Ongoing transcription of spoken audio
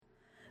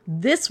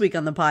This week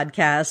on the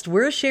podcast,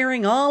 we're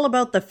sharing all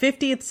about the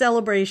 50th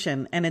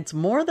celebration, and it's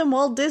more than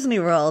Walt Disney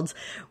World's.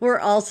 We're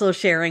also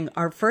sharing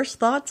our first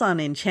thoughts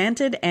on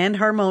Enchanted and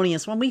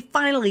Harmonious when we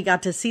finally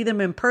got to see them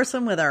in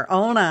person with our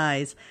own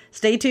eyes.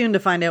 Stay tuned to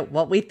find out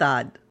what we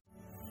thought.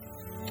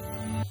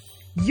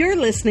 You're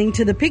listening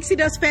to the Pixie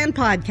Dust Fan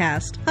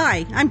Podcast.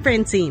 Hi, I'm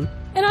Francine.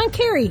 And I'm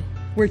Carrie.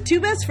 We're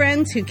two best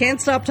friends who can't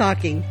stop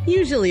talking,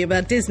 usually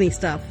about Disney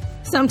stuff.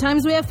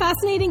 Sometimes we have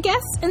fascinating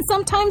guests, and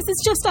sometimes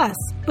it's just us,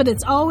 but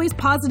it's always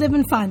positive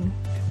and fun.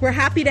 We're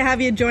happy to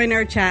have you join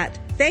our chat.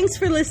 Thanks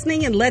for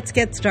listening, and let's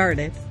get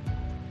started.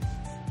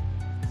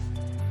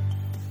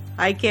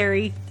 Hi,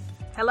 Carrie.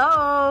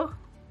 Hello.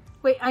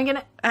 Wait, I'm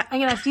gonna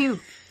ask you.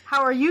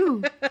 How are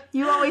you?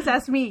 You always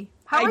ask me.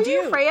 How are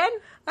you, Fran?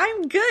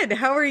 I'm good.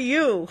 How are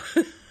you?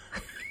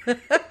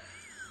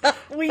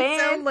 We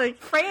sound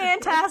like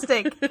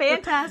fantastic.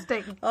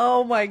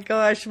 Oh my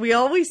gosh, we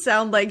always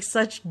sound like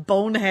such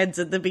boneheads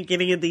at the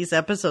beginning of these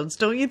episodes,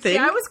 don't you think?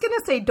 Yeah, I was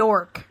gonna say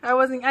dork. I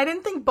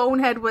didn't think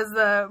bonehead was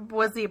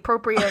the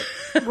appropriate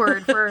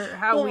word for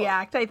how we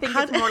act. I think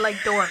it's more like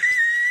dork.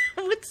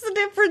 What's the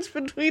difference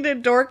between a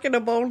dork and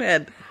a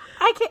bonehead?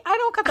 I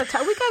don't got the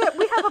time.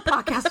 We have a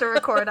podcast to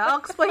record. I'll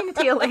explain it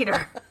to you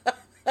later.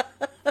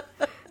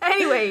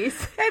 Anyway,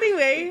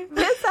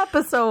 this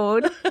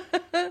episode,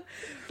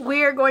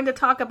 we are going to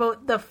talk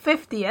about the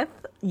 50th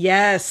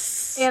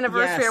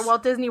anniversary of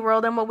Walt Disney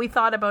World and what we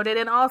thought about it,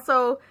 and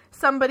also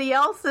somebody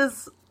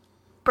else's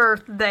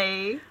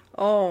birthday.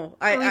 Oh,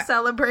 we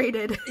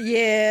celebrated.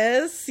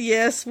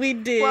 Yes, we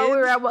did. While we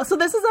were at so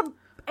this is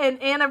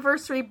an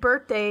anniversary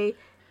birthday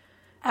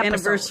episode.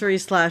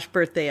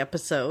 Anniversary/birthday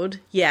episode.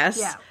 Yes.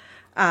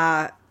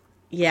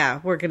 Yeah.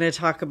 We're going to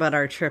talk about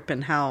our trip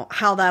and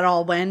how that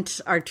all went.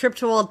 Our trip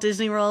to Walt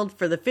Disney World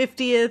for the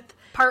 50th.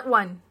 Part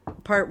one.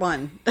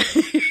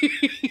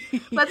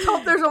 Let's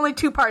hope there's only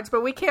 2 parts,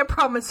 but we can't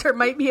promise there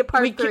might be a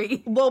part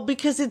 3. Well,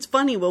 because it's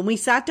funny, when we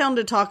sat down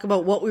to talk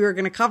about what we were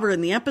going to cover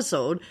in the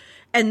episode,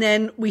 and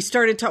then we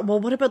started talking, well,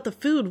 what about the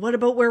food? What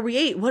about where we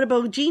ate? What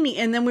about Genie?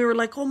 And then we were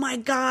like, oh my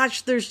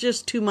gosh, there's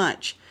just too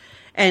much.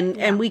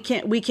 And we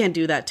can't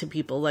do that to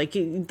people. Like,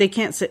 they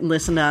can't sit and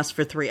listen to us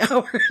for 3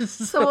 hours.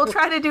 So we'll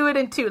try to do it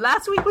in 2.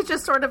 Last week was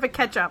just sort of a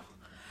catch-up.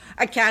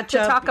 To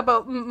talk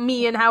about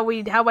me and how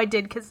I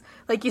did, because,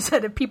 like you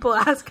said, if people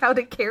ask how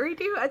did Carrie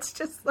do, it's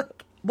just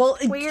like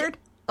weird.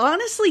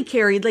 Honestly,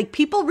 Carrie, like,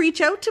 people reach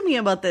out to me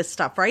about this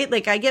stuff, right?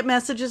 Like, I get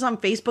messages on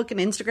Facebook and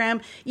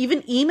Instagram,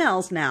 even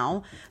emails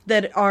now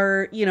that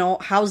are,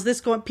 how's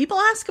this going? People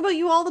ask about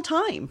you all the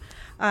time.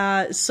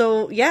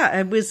 So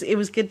yeah, it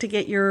was good to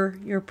get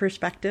your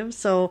perspective.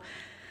 So,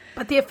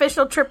 but the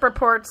official trip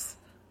reports.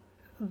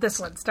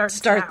 This one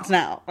starts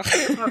now.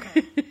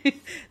 Okay.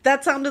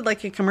 That sounded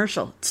like a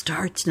commercial. It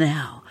starts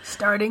now.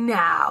 Starting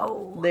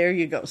now. There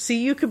you go.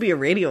 See, you could be a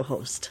radio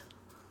host.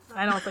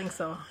 I don't think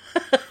so.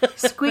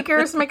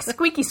 Squeakers make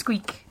squeaky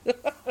squeak.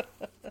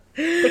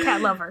 The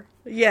cat lover.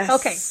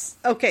 Yes.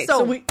 Okay.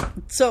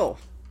 So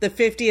the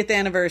 50th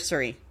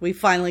anniversary, we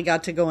finally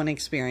got to go and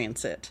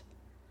experience it.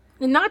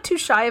 And not too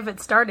shy of it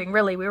starting,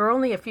 really. We were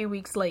only a few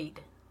weeks late.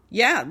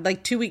 Yeah,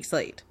 like 2 weeks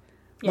late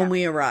when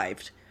we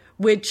arrived.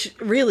 Which,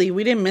 really,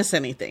 we didn't miss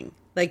anything.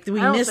 Like, we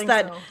missed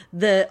that. So.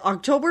 The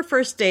October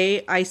 1st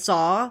day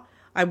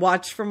I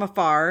watched from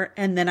afar,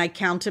 and then I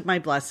counted my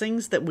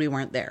blessings that we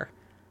weren't there.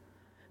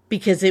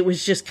 Because it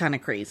was just kind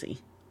of crazy.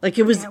 Like,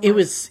 it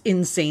was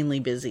insanely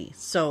busy.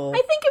 So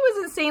I think it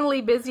was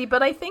insanely busy,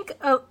 but I think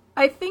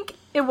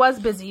it was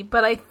busy,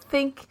 but I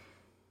think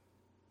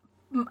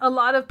a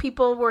lot of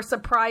people were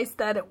surprised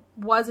that it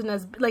wasn't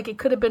as, like, it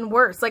could have been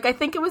worse. Like, I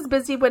think it was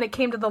busy when it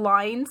came to the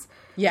lines.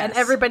 Yes. And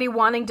everybody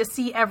wanting to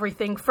see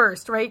everything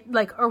first, right?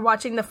 Like, or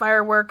watching the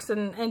fireworks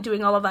and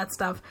doing all of that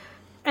stuff.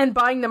 And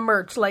buying the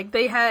merch. Like,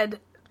 they had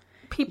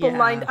people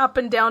lined up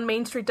and down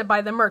Main Street to buy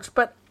the merch.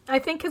 But I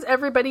think because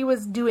everybody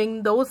was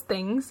doing those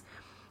things,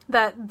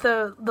 that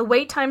the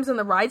wait times on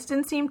the rides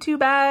didn't seem too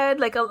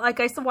bad. Like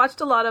I watched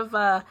a lot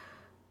of...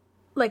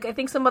 like, I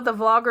think some of the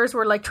vloggers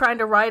were, like, trying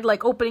to ride,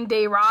 like, opening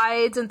day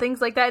rides and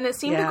things like that. And it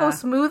seemed to go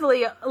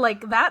smoothly,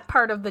 like, that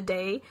part of the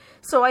day.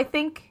 So I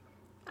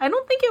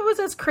don't think it was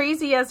as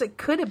crazy as it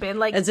could have been.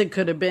 Like, as it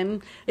could have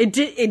been. It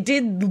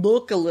did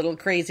look a little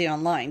crazy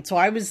online. So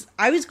I was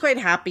quite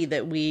happy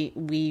that we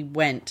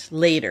went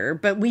later.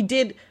 But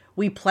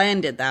we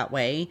planned it that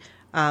way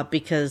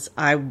because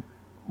I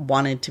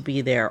wanted to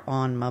be there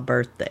on my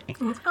birthday.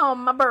 On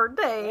my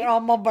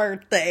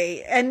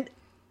birthday. And...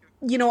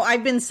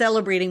 I've been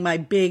celebrating my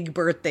big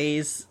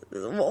birthdays,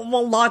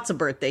 well, lots of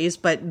birthdays,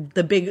 but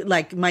the big,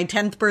 like, my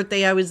 10th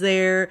birthday, I was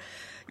there,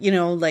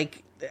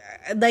 like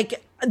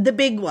the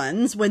big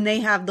ones, when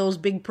they have those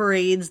big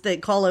parades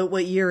that call out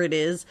what year it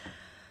is.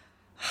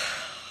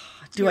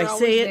 I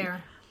say it?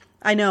 There.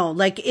 I know,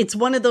 like, it's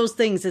one of those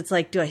things, it's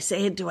like, do I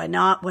say it, do I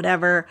not,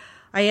 whatever.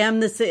 I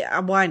am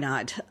why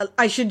not?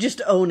 I should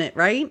just own it,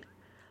 right?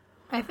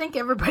 I think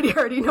everybody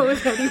already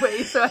knows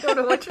anyway, so I don't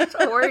know what you're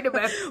so worried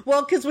about.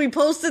 Well, because we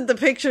posted the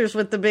pictures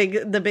with the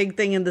big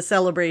thing in the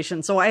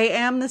celebration. So I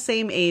am the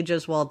same age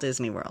as Walt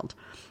Disney World.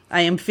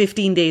 I am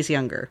 15 days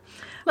younger.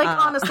 Like,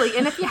 honestly,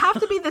 and if you have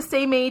to be the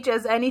same age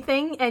as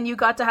anything, and you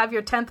got to have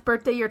your 10th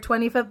birthday, your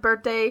 25th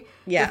birthday,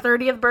 your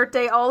 30th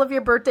birthday, all of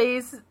your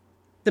birthdays...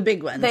 The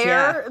big ones,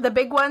 the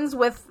big ones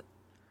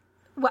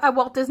at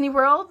Walt Disney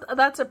World,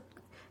 that's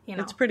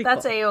it's pretty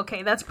that's cool.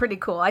 A-okay. That's pretty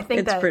cool. I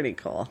think it's pretty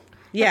cool.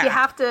 Yeah. If you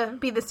have to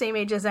be the same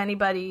age as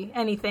anybody,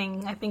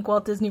 anything, I think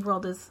Walt Disney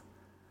World is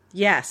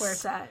where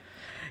it's at.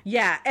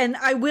 Yeah, and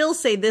I will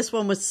say this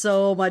one was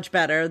so much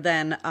better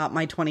than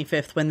my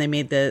 25th when they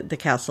made the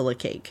Castle of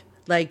Cake.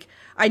 Like,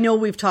 I know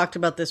we've talked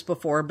about this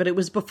before, but it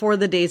was before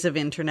the days of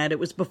internet. It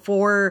was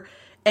before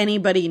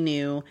anybody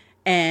knew.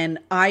 And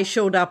I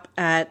showed up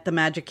at the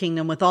Magic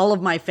Kingdom with all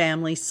of my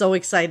family, so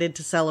excited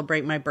to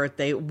celebrate my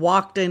birthday,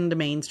 walked into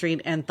Main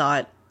Street and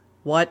thought,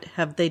 what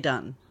have they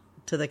done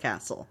to the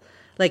castle?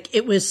 Like,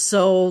 it was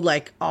so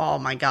like, oh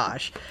my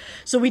gosh.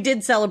 So we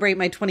did celebrate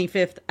my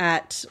 25th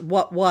at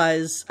what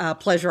was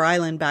Pleasure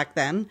Island back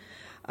then.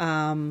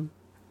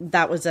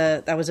 That was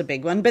a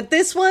big one. But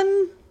this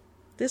one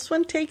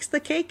takes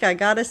the cake, I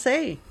gotta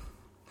say.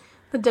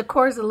 The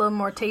decor's a little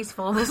more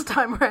tasteful this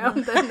time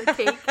around than the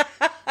cake.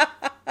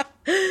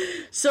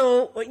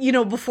 So,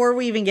 before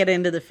we even get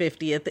into the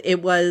 50th,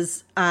 it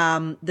was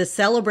the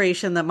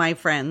celebration that my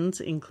friends,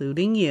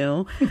 including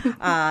you,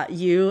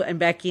 you and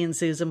Becky and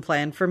Susan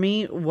planned for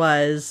me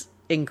was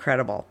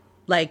incredible.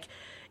 Like,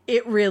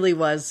 it really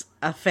was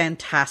a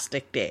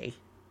fantastic day.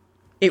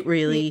 It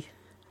really...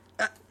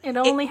 It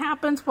only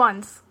happens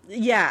once.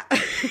 Yeah,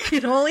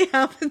 it only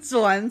happens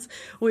once.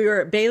 We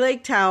were at Bay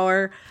Lake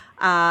Tower.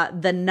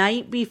 The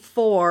night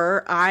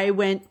before I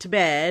went to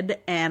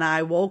bed and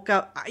I woke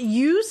up,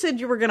 you said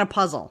you were going to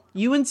puzzle.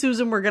 You and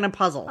Susan were going to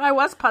puzzle. I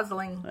was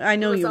puzzling. I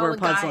know you were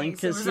puzzling.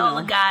 It was all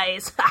the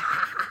guys.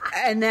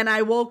 And then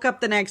I woke up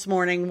the next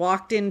morning,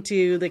 walked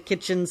into the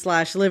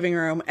kitchen/living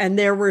room, and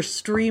there were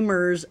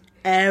streamers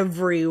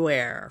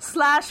everywhere.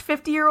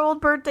 /50-year-old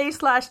birthday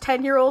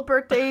 /10-year-old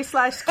birthday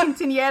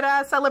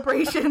 /quinceañera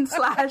celebration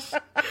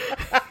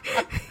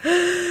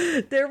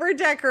There were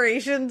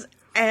decorations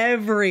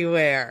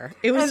everywhere.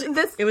 It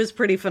was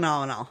pretty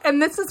phenomenal.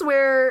 And this is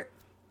where,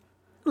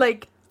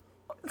 like,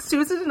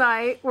 Susan and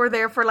I were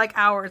there for like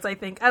hours, I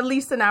think. At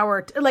least an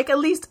hour. Like, at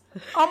least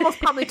almost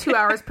probably 2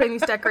 hours putting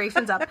these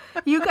decorations up.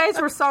 You guys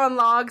were sawing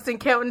logs and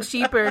counting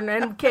sheep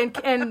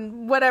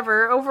and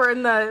whatever over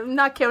in the...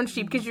 Not counting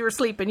sheep because you were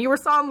sleeping. You were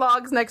sawing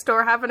logs next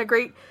door, having a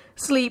great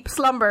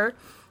slumber.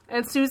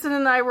 And Susan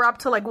and I were up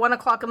till like 1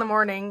 o'clock in the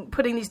morning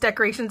putting these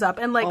decorations up.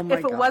 And, like, if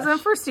it wasn't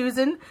for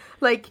Susan,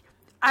 like...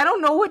 I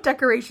don't know what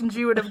decorations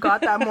you would have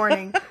got that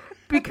morning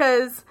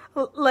because,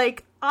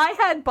 like, I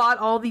had bought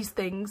all these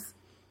things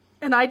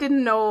and I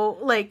didn't know,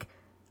 like,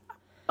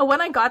 when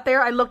I got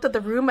there, I looked at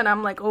the room and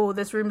I'm like, oh,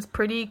 this room's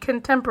pretty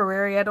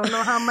contemporary. I don't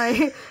know how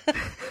my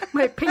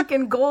pink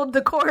and gold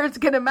decor is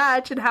going to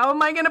match and how am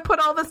I going to put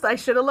all this? I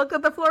should have looked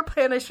at the floor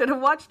plan. I should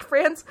have watched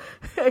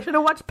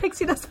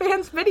Pixie Dust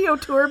Fans room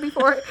tour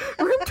before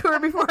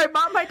I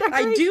bought my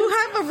decorations. I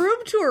do have a room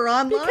tour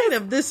online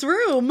of this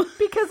room.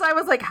 Because I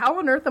was like, how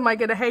on earth am I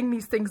going to hang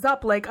these things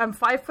up? Like, I'm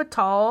 5 foot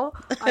tall.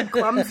 I'm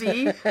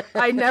clumsy.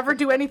 I never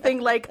do anything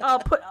like,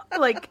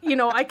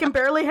 I can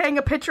barely hang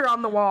a picture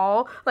on the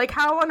wall. Like,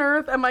 how on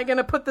earth am I going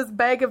to put this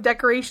bag of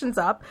decorations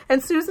up?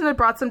 And Susan had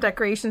brought some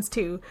decorations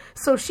too.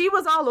 So she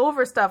was all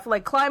over stuff,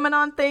 like climbing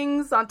on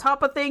things, on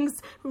top of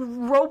things,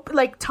 rope,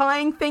 like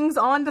tying things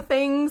onto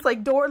things,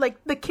 like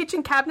the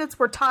kitchen cabinets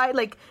were tied,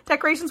 like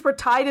decorations were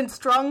tied and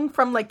strung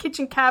from like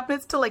kitchen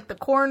cabinets to like the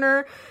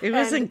corner. It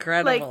was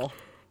incredible. Like,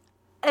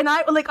 and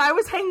I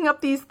was hanging up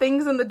these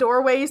things in the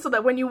doorway so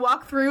that when you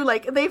walk through,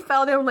 like, they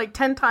fell down like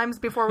 10 times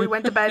before we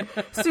went to bed.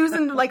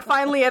 Susan, like,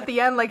 finally at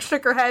the end, like,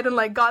 shook her head and,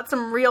 like, got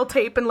some real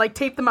tape and, like,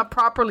 taped them up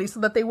properly so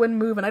that they wouldn't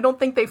move. And I don't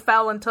think they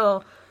fell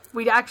until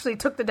we actually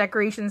took the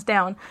decorations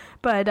down.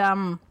 But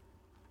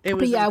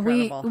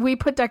incredible. we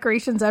put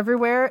decorations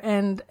everywhere.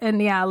 And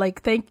yeah,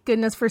 like, thank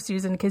goodness for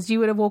Susan, because you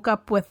would have woke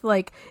up with,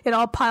 like, it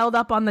all piled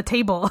up on the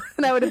table.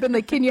 And I would have been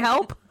like, can you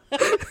help?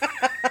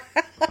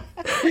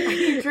 I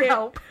need your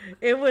help.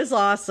 It was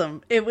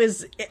awesome.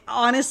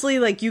 Honestly,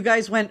 like, you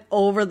guys went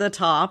over the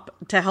top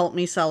to help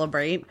me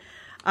celebrate.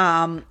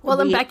 Then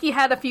Becky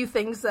had a few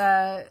things.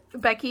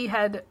 Becky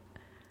had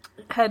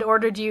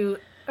ordered you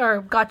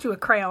or got you a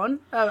crown,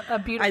 a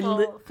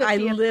beautiful 50th I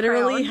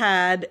literally crown.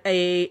 had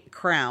a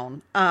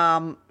crown.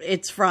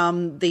 It's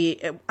from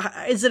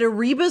is it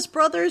Erebus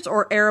Brothers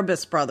or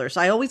Erebus Brothers?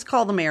 I always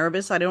call them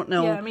Erebus. I don't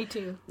know. Yeah, me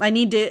too. I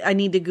need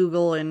to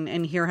Google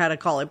and hear how to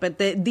call it. But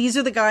these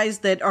are the guys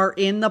that are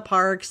in the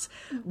parks,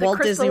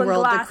 Walt Disney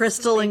World, the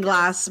crystal and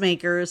glass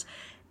makers.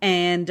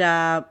 And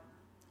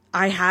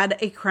I had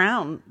a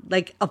crown,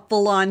 like a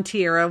full-on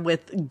tiara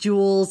with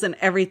jewels and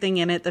everything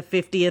in it, the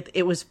 50th.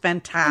 It was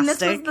fantastic. And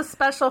this was the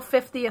special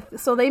 50th.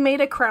 So they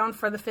made a crown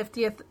for the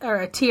 50th, or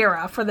a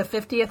tiara for the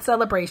 50th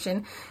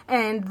celebration.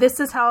 And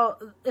this is how,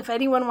 if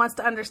anyone wants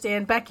to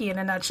understand Becky in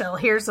a nutshell,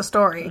 here's the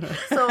story.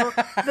 So,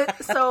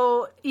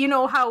 so you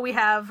know how we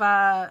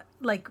have,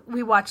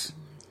 we watch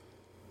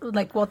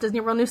like Walt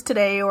Disney World News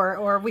Today,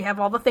 or we have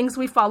all the things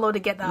we follow to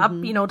get up,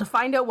 to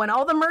find out when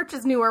all the merch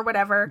is new or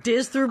whatever.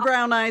 Diz Through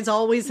Brown Eyes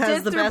always has the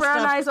best stuff. Diz Through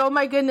Brown Eyes, oh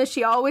my goodness,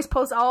 she always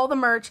posts all the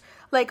merch.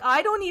 Like,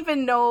 I don't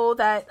even know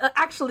that,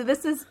 actually,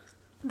 this is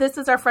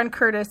our friend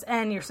Curtis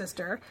and your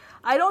sister.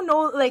 I don't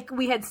know, like,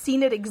 we had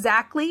seen it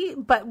exactly,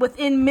 but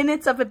within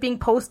minutes of it being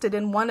posted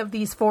in one of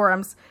these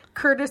forums,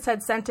 Curtis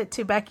had sent it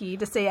to Becky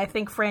to say, I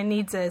think Fran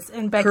needs this.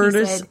 And Becky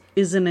Curtis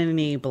is an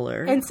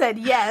enabler. And said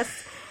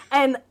yes.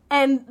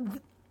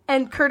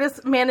 And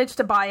Curtis managed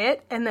to buy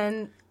it, and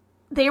then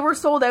they were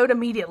sold out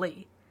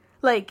immediately.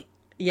 Like,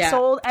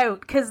 sold out,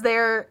 because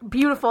they're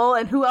beautiful,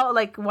 and who else,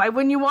 like, why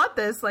wouldn't you want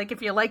this? Like,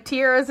 if you like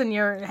tiaras and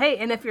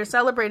and if you're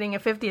celebrating a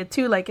 50th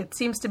too, like, it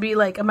seems to be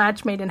like a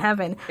match made in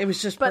heaven. It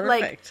was just perfect.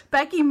 Like,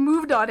 Becky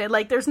moved on it.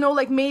 Like, there's no,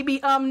 like, maybe,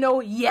 no,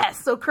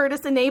 yes. So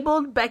Curtis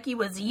enabled, Becky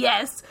was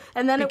yes.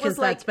 And then because it was,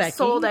 like, Becky,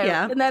 sold out.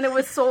 Yeah. And then it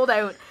was sold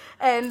out.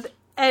 And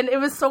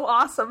it was so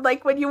awesome.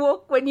 Like, when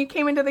you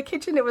came into the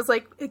kitchen, it was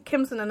like,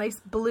 Kim's in a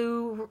nice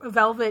blue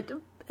velvet,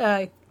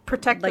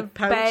 protective, like,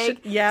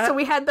 bag. Yeah. So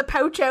we had the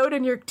pouch out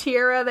and your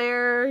tiara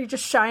there,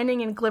 just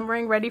shining and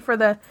glimmering, ready for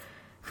the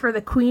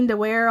queen to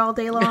wear all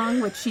day long,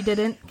 which she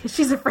didn't, because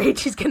she's afraid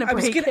she's going to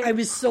break it. I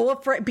was so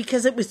afraid,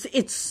 because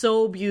it's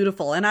so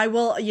beautiful. And I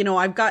will,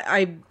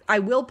 I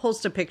will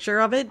post a picture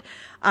of it,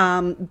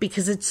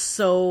 because it's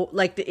so,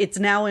 like, it's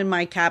now in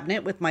my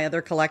cabinet with my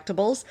other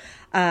collectibles.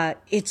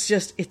 It's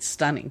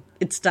stunning.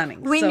 It's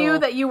stunning. We knew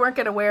that you weren't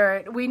going to wear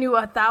it. We knew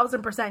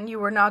 1,000% you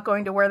were not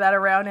going to wear that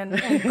around,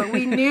 but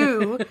we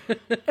knew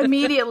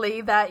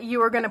immediately that you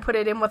were going to put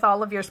it in with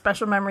all of your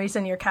special memories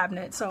in your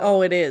cabinet.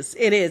 So it is.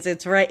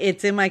 It's right.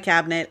 It's in my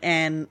cabinet,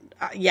 and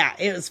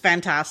it was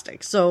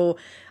fantastic. So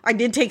I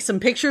did take some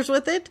pictures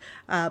with it,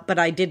 but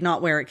I did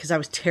not wear it because I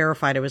was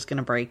terrified I was going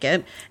to break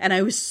it, and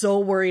I was so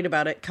worried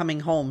about it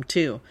coming home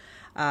too.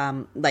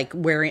 Packing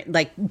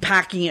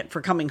it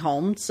for coming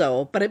home.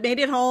 So, but it made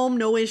it home,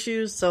 no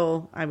issues.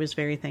 So I was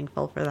very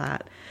thankful for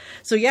that.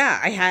 So yeah,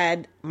 I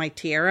had my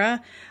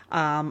tiara.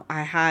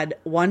 I had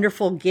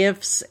wonderful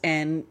gifts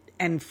and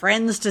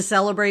friends to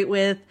celebrate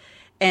with.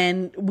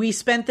 And we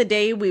spent the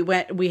day,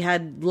 we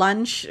had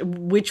lunch,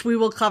 which we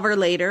will cover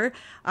later.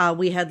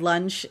 We had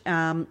lunch,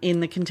 in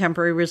the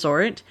Contemporary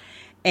Resort.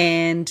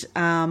 And,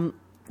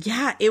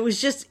 it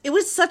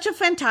was such a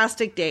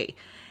fantastic day.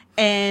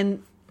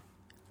 And,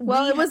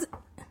 well, it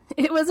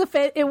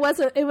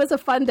was a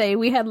fun day.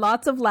 We had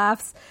lots of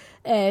laughs,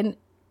 and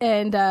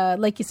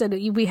like you said,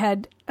 we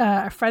had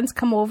our friends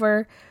come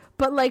over.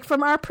 But, like,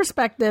 from our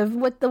perspective,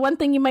 the one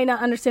thing you might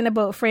not understand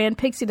about Fran,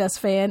 Pixie Dust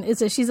fan, is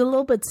that she's a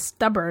little bit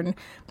stubborn,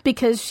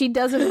 because she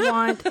doesn't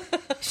want,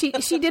 she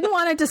didn't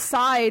want to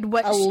decide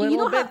what a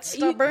little bit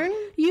stubborn.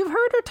 You've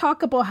heard her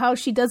talk about how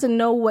she doesn't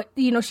know what,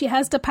 she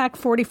has to pack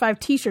 45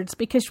 t-shirts,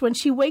 because when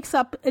she wakes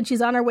up and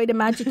she's on her way to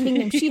Magic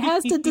Kingdom, she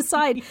has to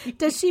decide,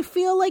 does she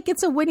feel like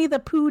it's a Winnie the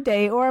Pooh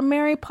day or a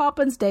Mary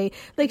Poppins day?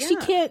 Like, she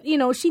can't,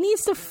 she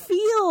needs to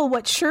feel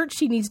what shirt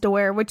she needs to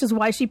wear, which is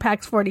why she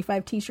packs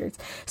 45 t-shirts.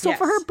 So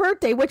for her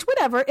birthday, which,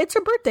 whatever, it's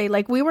her birthday,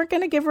 like, we weren't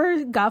going to give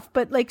her guff,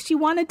 but, like, she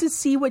wanted to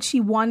see what she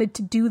wanted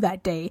to do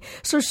that day.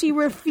 So she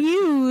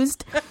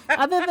refused,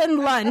 other than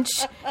lunch,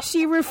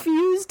 she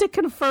refused to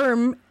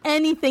confirm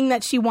anything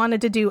that she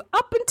wanted to do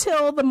up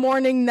until the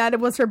morning that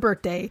it was her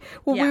birthday.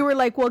 Well, we were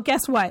like, well,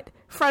 guess what?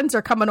 Friends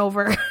are coming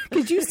over,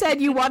 because you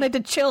said you wanted to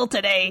chill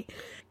today.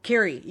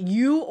 Carrie,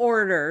 you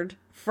ordered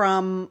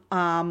from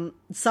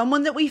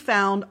someone that we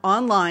found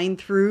online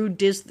through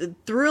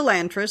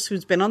Elantris,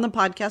 who's been on the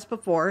podcast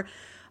before.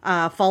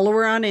 Follow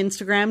her on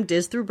Instagram,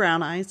 Diz Through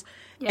Brown Eyes.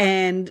 Yeah.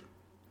 And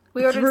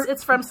we ordered,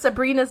 it's from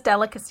Sabrina's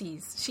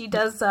Delicacies. She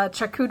does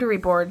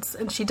charcuterie boards,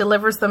 and she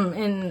delivers them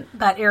in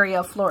that area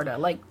of Florida,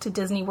 like to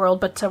Disney World,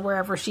 but to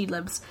wherever she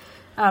lives.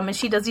 And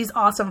she does these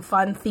awesome,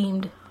 fun,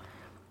 themed,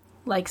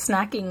 like,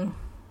 snacking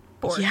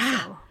boards. Yeah.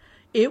 So.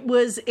 It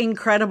was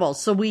incredible.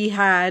 So we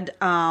had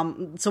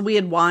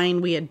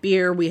wine, we had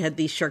beer, we had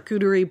these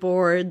charcuterie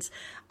boards.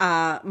 You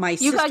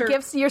got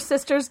gifts. Your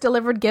sisters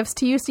delivered gifts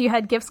to you, so you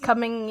had gifts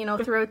coming,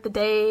 throughout the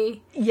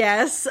day.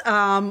 Yes,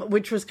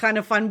 which was kind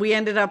of fun.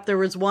 There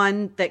was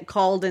one that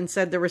called and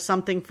said there was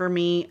something for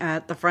me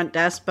at the front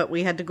desk, but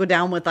we had to go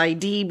down with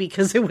ID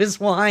because it was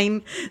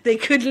wine. They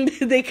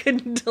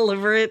couldn't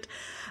deliver it.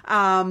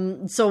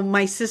 So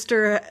my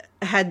sister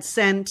had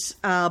sent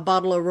a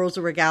bottle of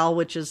Rosa Regal,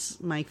 which is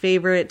my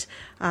favorite.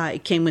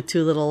 It came with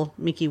 2 little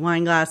Mickey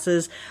wine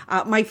glasses.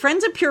 My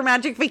friends at Pure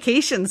Magic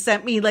Vacations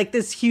sent me, like,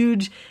 this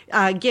huge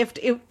gift,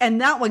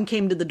 and that one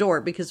came to the door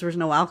because there was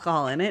no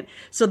alcohol in it.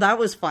 So that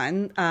was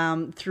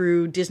fun.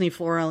 Through Disney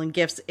Floral and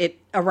Gifts, it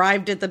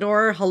arrived at the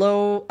door.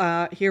 Hello,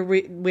 here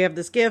we have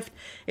this gift.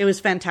 It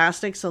was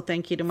fantastic. So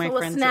thank you to my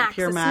friends at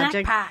Pure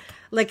Magic. Snack pack.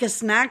 Like a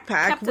snack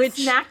pack, kept us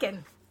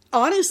snacking.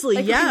 Honestly,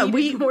 like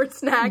we more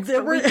snacks.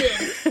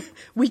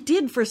 We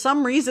did. For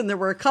some reason, there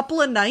were a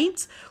couple of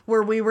nights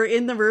where we were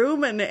in the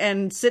room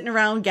and sitting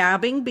around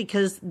gabbing,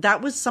 because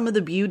that was some of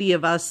the beauty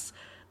of us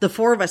the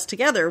four of us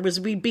together,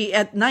 was we'd be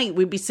at night,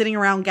 we'd be sitting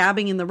around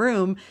gabbing in the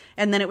room,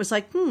 and then it was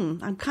like,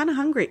 I'm kind of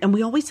hungry. And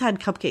we always had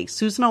cupcakes.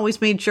 Susan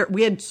always made sure,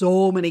 we had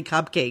so many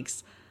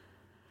cupcakes.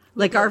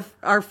 Like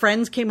our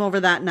friends came over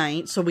that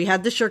night, so we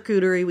had the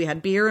charcuterie, we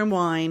had beer and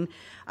wine,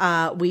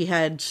 we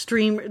had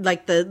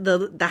like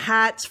the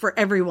hats for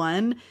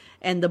everyone,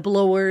 and the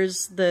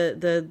blowers, those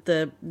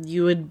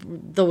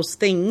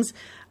things,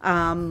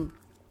 and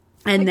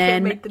then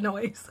can't make the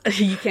noise.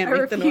 You can't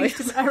make the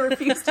noise. I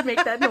refuse to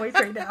make that noise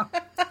right now.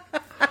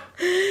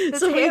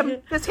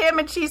 This ham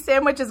and cheese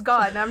sandwich is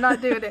gone. I'm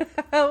not doing it.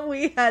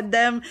 We had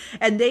them,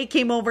 and they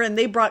came over and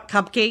they brought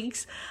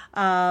cupcakes.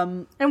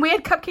 And we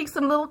had cupcakes.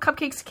 Some little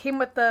cupcakes came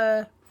with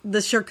the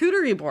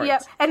charcuterie boards. Yeah,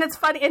 and it's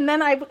funny. And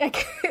then I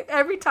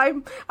every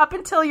time up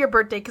until your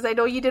birthday, because I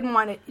know you didn't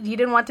want it. You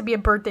didn't want to be a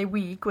birthday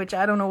week, which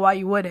I don't know why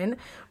you wouldn't.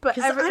 But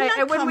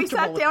when we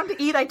sat down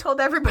to eat, I told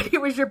everybody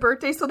it was your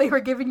birthday, so they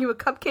were giving you a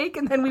cupcake,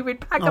 and then we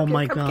would pack up your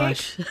cupcake.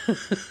 Gosh!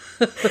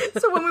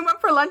 So when we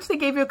went for lunch, they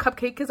gave you a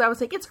cupcake because I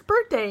was like, "It's her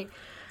birthday."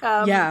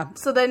 Yeah.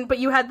 So then, but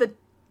you had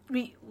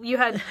you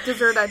had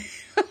dessert.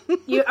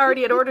 You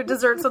already had ordered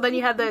dessert, so then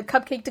you had the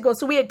cupcake to go.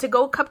 So we had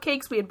to-go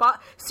cupcakes.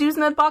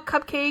 Susan had bought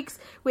cupcakes.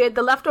 We had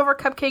the leftover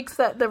cupcakes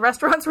that the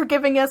restaurants were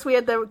giving us. We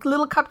had the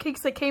little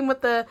cupcakes that came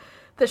with the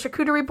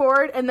charcuterie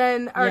board, and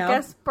then our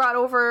guests brought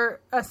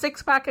over a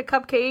 6-pack of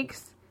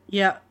cupcakes.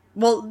 Yeah.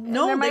 Well,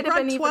 no, they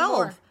brought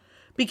 12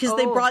 because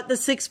they brought the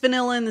 6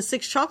 vanilla and the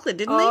 6 chocolate,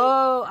 didn't they?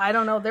 Oh, I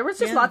don't know. There was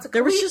just lots of.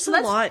 There was just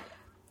a lot.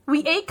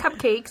 We ate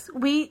cupcakes.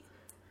 We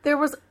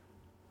never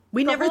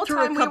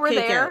threw a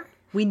cupcake out.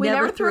 We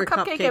never threw a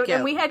cupcake out.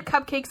 And we had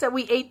cupcakes that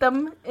we ate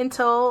them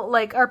until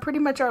like pretty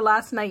much our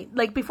last night.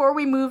 Like before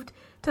we moved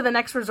to the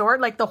next resort,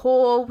 like the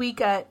whole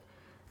week at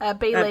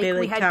Bay Lake,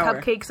 we had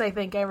Tower. Cupcakes, I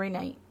think, every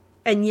night.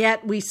 And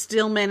yet we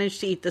still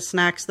managed to eat the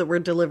snacks that were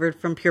delivered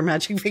from Pure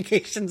Magic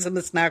Vacations in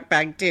the snack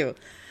bag too.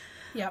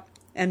 Yep.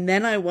 And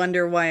then I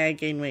wonder why I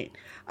gain weight.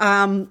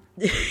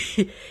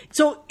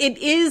 So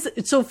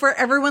for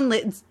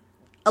everyone,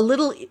 a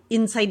little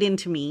insight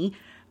into me.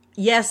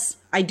 Yes,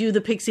 I do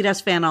the Pixie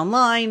Dust Fan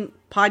Online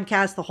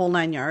podcast, the whole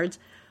 9 yards.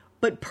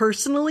 But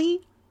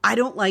personally, I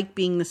don't like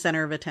being the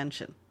center of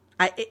attention.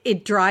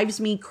 It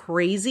drives me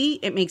crazy.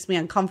 It makes me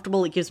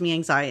uncomfortable. It gives me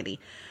anxiety.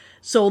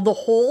 So the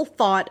whole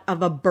thought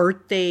of a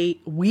birthday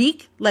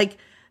week, like,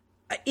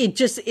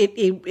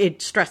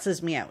 it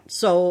stresses me out.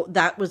 So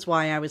that was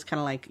why I was kind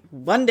of like,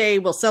 one day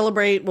we'll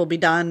celebrate, we'll be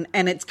done.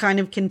 And it's kind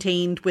of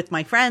contained with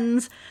my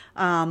friends.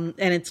 And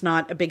it's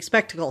not a big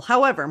spectacle.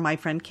 However, my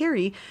friend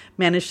Carrie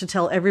managed to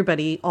tell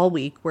everybody all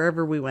week,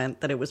 wherever we went,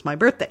 that it was my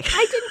birthday.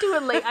 I didn't do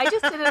it late. I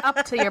just did it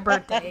up to your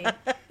birthday.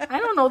 I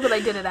don't know that I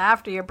did it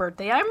after your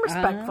birthday. I'm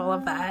respectful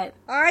of that.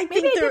 I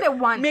did it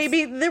once.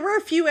 Maybe there were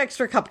a few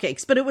extra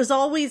cupcakes, but it was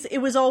always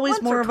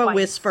once more of a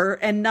whisper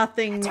and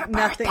nothing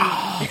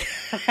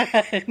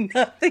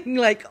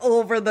like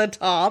over the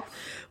top,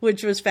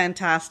 which was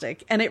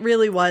fantastic. And it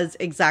really was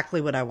exactly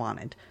what I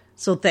wanted.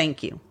 So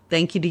thank you.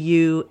 Thank you to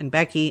you and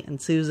Becky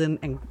and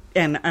Susan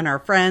and our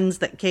friends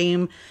that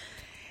came.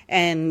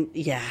 And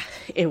yeah,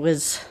 it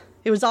was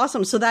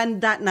awesome. So then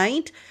that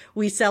night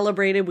we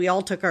celebrated, we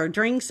all took our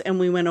drinks and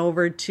we went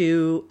over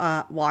to,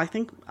 I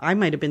think I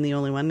might have been the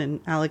only one, and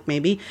Alec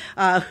maybe,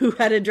 who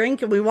had a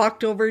drink, and we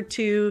walked over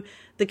to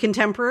the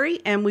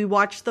Contemporary and we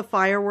watched the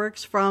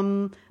fireworks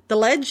from the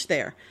ledge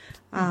there.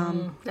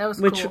 That was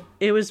cool.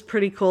 It was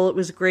pretty cool. It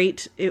was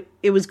great.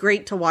 It was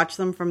great to watch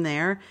them from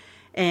there.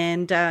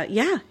 And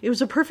it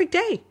was a perfect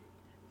day.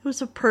 It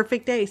was a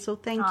perfect day. So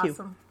thank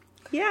you.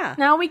 Yeah.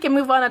 Now we can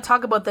move on and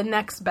talk about the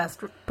next best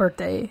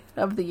birthday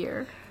of the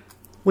year,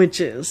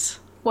 which is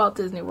Walt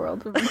Disney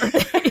World.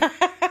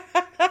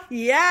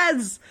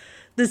 Yes.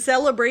 The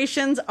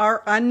celebrations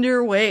are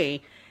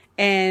underway,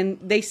 and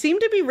they seem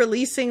to be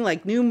releasing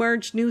like new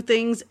merch, new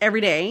things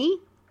every day.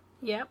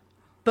 Yep.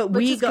 But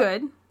which is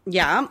good.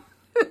 Yeah.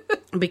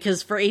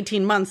 Because for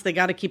 18 months they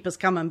got to keep us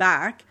coming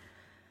back.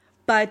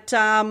 But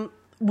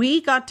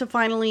we got to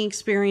finally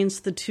experience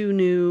the 2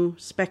 new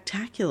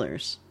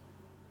spectaculars.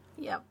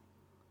 Yep.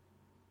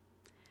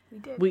 We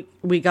did.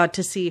 We got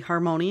to see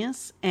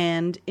Harmonious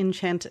and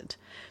Enchanted.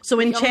 So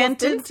Enchanted,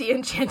 didn't see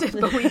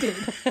Enchanted, but we did.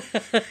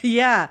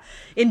 Yeah.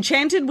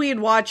 Enchanted we had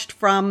watched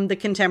from the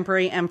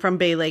Contemporary and from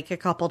Bay Lake a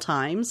couple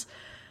times.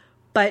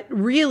 But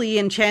really,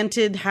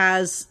 Enchanted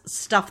has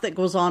stuff that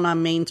goes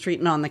on Main Street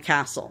and on the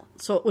castle.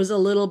 So it was a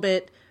little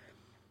bit...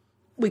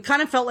 We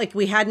kind of felt like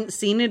we hadn't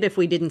seen it if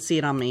we didn't see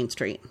it on Main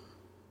Street.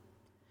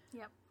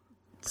 Yep.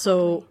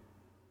 So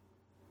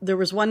there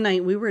was one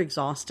night we were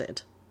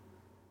exhausted.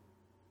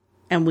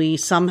 And we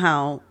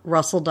somehow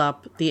rustled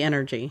up the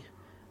energy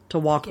to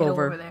walk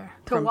over there.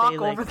 To walk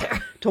over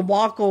there. To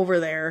walk over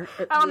there.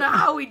 I don't know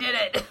how we did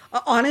it.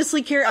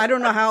 Honestly, Carrie, I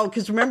don't know how.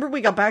 Because remember,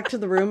 we got back to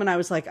the room and I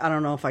was like, I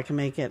don't know if I can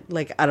make it.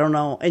 Like, I don't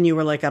know. And you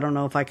were like, I don't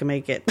know if I can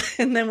make it.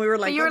 And then we were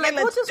like, we'll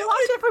just watch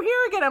it from here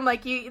again. I'm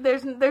like,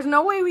 there's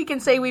no way we can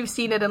say we've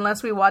seen it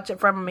unless we watch it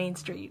from Main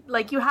Street.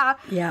 Like, you have,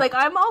 like,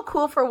 I'm all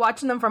cool for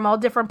watching them from all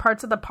different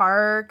parts of the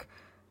park.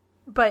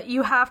 But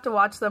you have to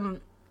watch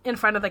them in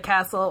front of the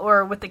castle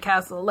or with the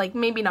castle, like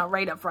maybe not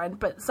right up front,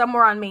 but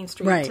somewhere on Main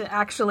Street to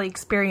actually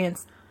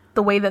experience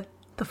the way that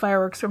the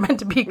fireworks were meant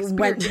to be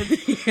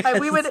experienced.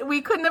 Yes.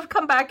 We couldn't have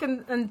come back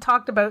and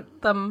talked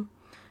about them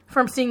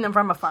from seeing them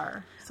from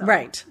afar. So.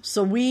 Right.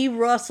 So we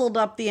rustled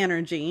up the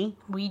energy.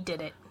 We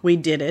did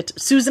it.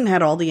 Susan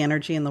had all the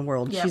energy in the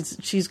world. Yep.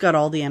 She's got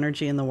all the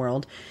energy in the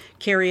world.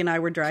 Carrie and I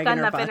were dragging our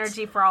butts. Got enough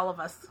energy for all of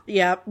us.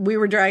 Yeah, we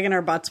were dragging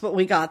our butts, but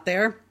we got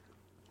there.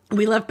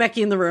 We left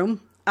Becky in the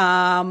room.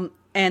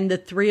 And the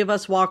three of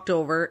us walked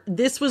over.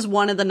 This was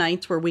one of the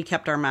nights where we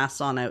kept our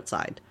masks on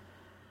outside.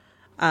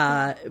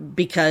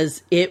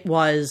 Because it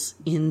was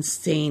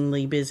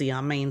insanely busy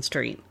on Main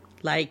Street.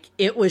 Like,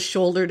 it was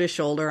shoulder to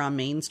shoulder on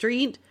Main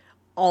Street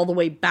all the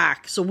way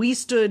back. So we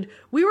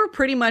were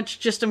pretty much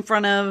just in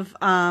front of,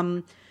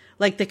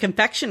 like, the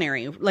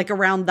confectionery, like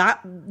around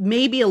that,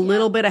 maybe a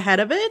little bit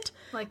ahead of it.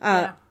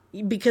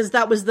 Because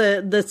that was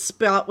the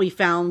spot we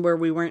found where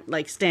we weren't,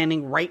 like,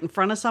 standing right in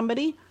front of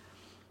somebody.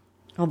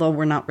 Although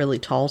we're not really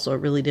tall, so it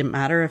really didn't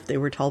matter if they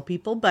were tall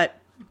people. But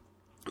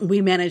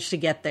we managed to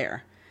get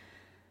there.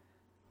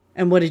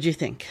 And what did you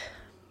think?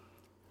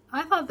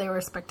 I thought they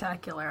were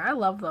spectacular. I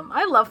love them.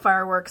 I love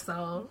fireworks,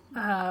 though.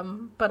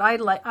 But I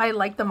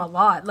like them a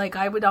lot. Like,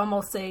 I would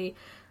almost say,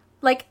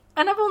 like,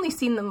 and I've only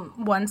seen them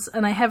once,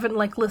 and I haven't,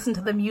 like, listened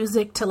to the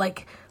music to,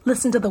 like,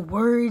 listen to the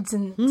words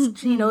and,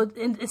 you know,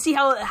 and see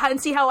how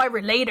I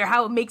relate or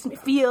how it makes me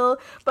feel.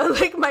 But,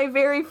 like, my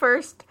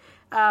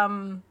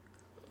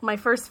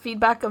first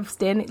feedback of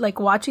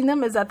watching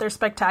them is that they're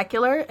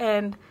spectacular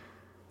and,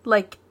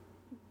 like,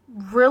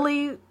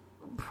 really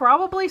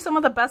probably some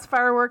of the best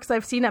fireworks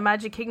I've seen at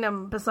Magic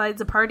Kingdom besides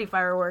the party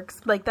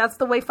fireworks. Like, that's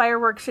the way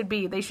fireworks should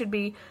be. They should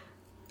be,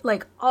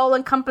 like, all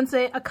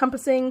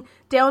encompassing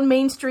down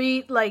Main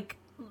Street. Like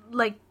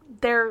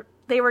they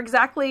were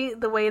exactly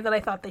the way that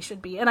I thought they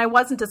should be. And I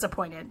wasn't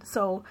disappointed.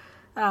 So,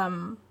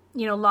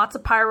 you know, lots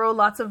of pyro,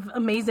 lots of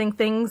amazing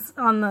things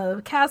on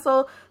the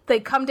castle. They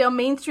come down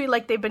Main Street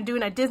like they've been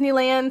doing at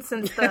Disneyland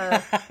since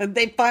the...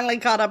 They finally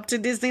caught up to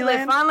Disneyland?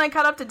 They finally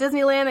caught up to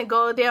Disneyland and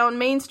go down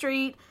Main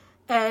Street.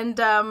 And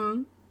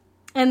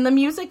the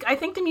music, I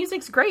think the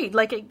music's great.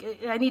 Like,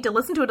 I need to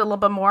listen to it a little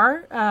bit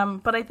more.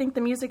 But I think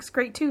the music's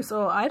great too.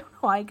 So I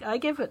don't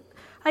know.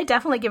 I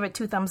definitely give it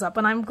 2 thumbs up.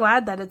 And I'm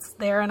glad that it's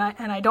there. And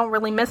I don't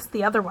really miss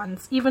the other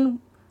ones.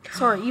 Even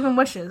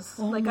Wishes.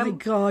 Oh like, my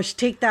gosh,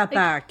 take that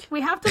back.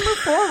 We have to move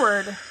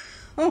forward.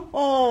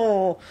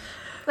 Oh.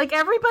 Like,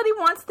 everybody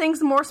wants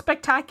things more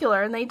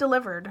spectacular, and they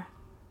delivered.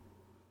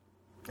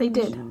 They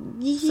did.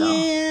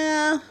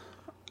 Yeah. So.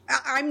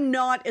 I'm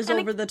not as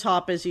over the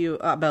top as you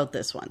about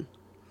this one.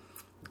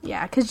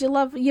 Yeah, because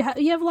you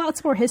have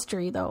lots more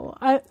history, though.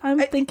 I'm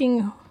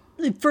thinking...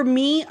 For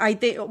me, I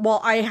think,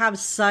 well, I have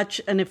such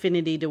an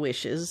affinity to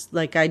Wishes.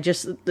 Like, I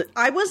wasn't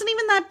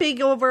even that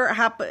big over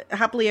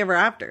Happily Ever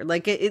After.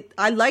 Like,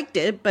 I liked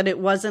it, but it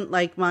wasn't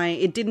like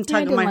it didn't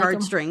tug on my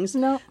heartstrings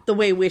the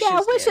way Wishes did.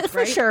 Yeah, Wishes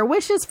for sure.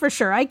 Wishes for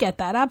sure. I get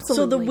that.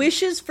 Absolutely. So the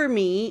Wishes for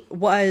me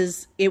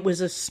was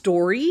a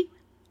story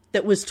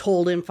that was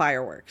told in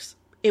fireworks.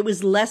 It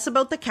was less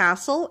about the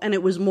castle and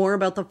it was more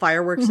about the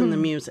fireworks and the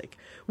music,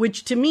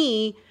 which to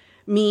me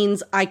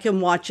means I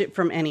can watch it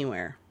from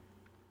anywhere.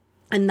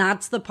 And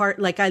that's the part,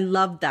 like, I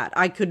love that.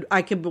 I could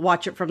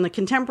watch it from the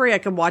Contemporary. I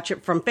could watch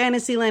it from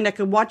Fantasyland. I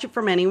could watch it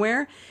from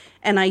anywhere.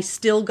 And I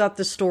still got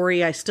the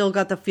story. I still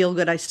got the feel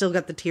good. I still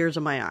got the tears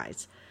in my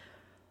eyes.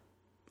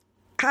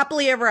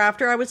 Happily Ever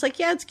After, I was like,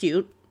 yeah, it's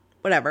cute.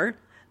 Whatever.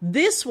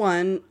 This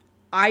one,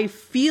 I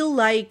feel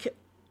like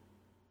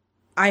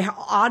I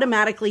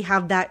automatically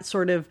have that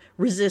sort of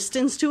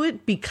resistance to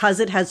it because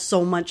it has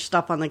so much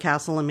stuff on the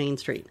castle and Main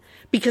Street.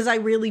 Because I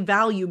really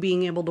value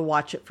being able to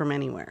watch it from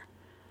anywhere.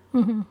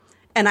 Mm-hmm.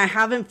 And I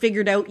haven't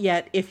figured out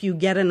yet if you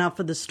get enough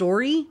of the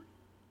story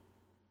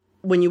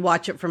when you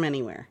watch it from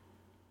anywhere.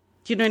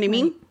 Do you know what I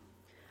mean?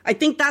 I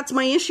think that's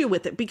my issue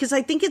with it because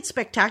I think it's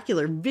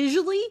spectacular.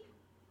 Visually,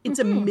 it's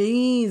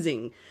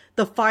amazing.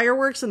 The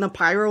fireworks and the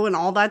pyro and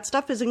all that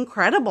stuff is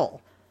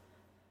incredible.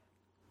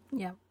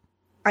 Yeah.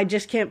 I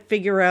just can't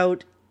figure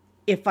out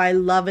if I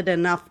love it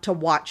enough to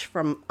watch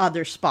from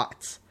other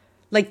spots.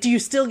 Like, do you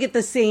still get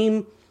the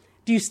same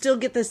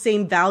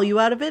value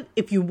out of it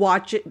if you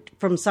watch it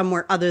from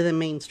somewhere other than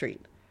Main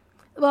Street?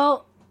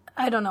 Well,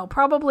 I don't know.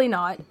 Probably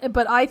not.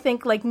 But I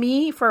think, like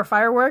me, for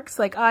fireworks,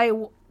 like, I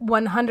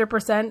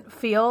 100%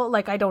 feel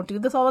like I don't do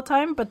this all the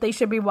time, but they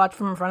should be watched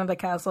from in front of the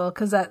castle.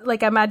 Because,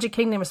 like, at Magic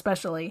Kingdom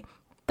especially,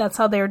 that's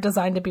how they're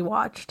designed to be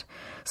watched.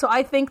 So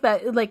I think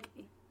that, like,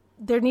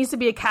 there needs to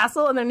be a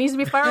castle and there needs to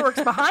be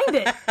fireworks behind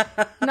it.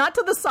 Not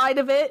to the side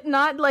of it,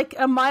 not like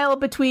a mile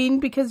between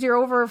because you're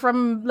over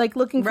from like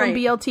looking from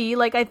BLT.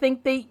 Like, I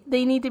think they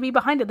need to be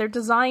behind it. They're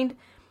designed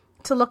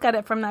to look at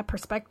it from that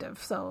perspective.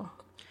 So,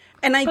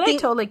 and I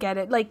totally get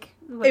it. Like,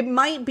 it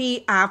might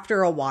be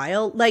after a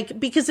while, like,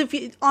 because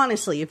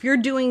if you're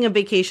doing a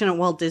vacation at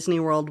Walt Disney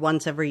World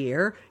once every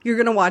year, you're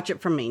going to watch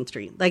it from Main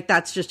Street. Like,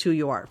 that's just who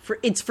you are.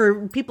 It's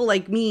for people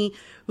like me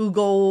who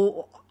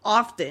go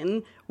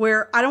often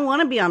where I don't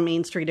want to be on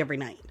Main Street every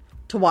night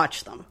to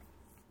watch them.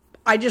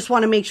 I just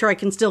want to make sure I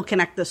can still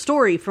connect the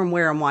story from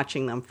where I'm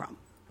watching them from.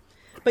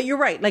 But you're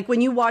right. Like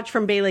when you watch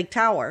from Bay Lake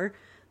Tower,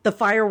 the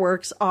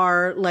fireworks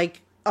are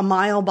like a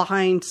mile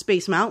behind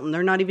Space Mountain.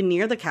 They're not even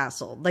near the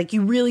castle. Like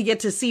you really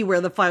get to see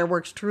where the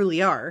fireworks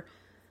truly are.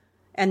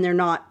 And they're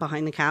not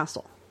behind the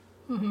castle.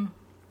 Mm-hmm.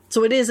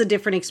 So it is a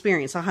different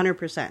experience,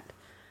 100%.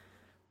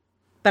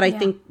 But I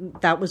think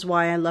that was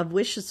why I love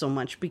Wishes so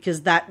much,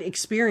 because that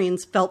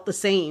experience felt the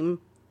same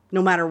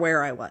no matter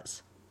where I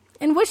was.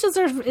 And Wishes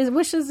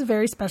is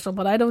very special,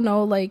 but I don't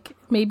know, like,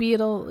 maybe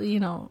it'll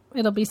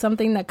be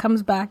something that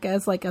comes back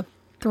as like a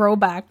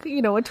throwback,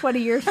 20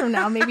 years from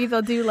now. Maybe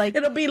they'll do like...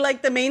 It'll be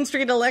like the Main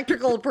Street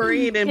Electrical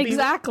Parade and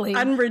exactly. be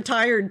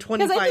unretired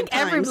 25 because I think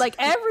times.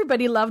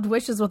 Everybody loved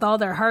Wishes with all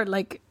their heart,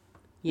 like,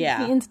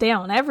 hands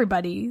down,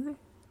 everybody.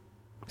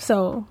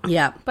 So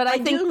yeah, but I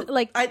think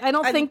I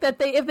don't think that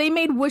if they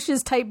made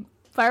Wishes type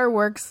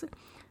fireworks,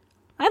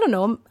 I don't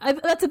know.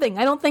 That's the thing.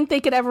 I don't think they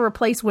could ever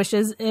replace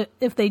Wishes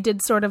if they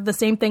did sort of the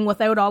same thing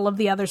without all of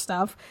the other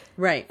stuff.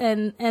 Right.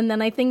 And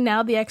then I think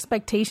now the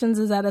expectations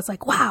is that it's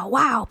like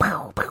wow,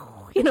 pow,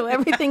 pow.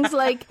 Everything's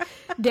like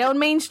down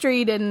Main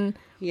Street and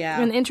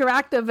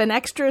interactive and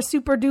extra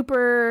super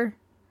duper,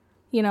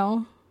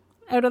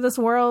 out of this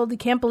world. You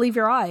can't believe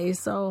your eyes.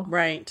 So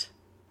right.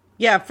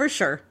 Yeah, for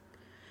sure.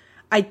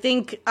 I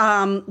think,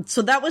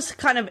 so that was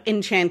kind of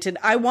Enchanted.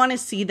 I want to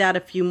see that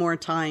a few more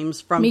times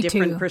from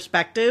different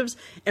perspectives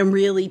and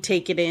really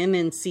take it in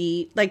and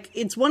see, like,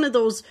 it's one of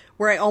those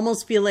where I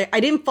almost feel like I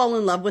didn't fall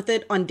in love with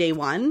it on day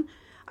one.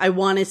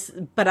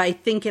 But I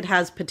think it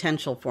has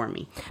potential for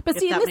me. But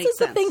see, this is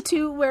the thing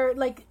too, where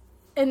like,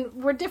 and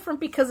we're different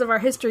because of our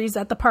histories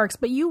at the parks,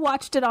 but you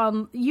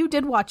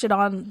did watch it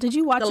on, did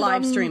you watch it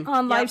live stream.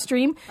 On live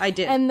stream? I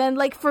did. And then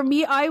like for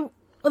me, I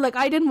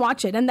didn't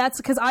watch it, and that's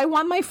because I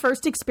want my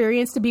first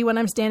experience to be when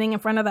I'm standing in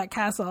front of that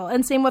castle.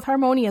 And same with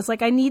Harmonious.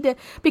 Like I need to,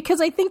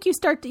 because I think you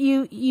start to,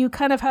 you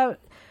kind of have,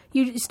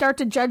 you start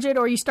to judge it,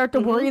 or you start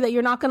to worry that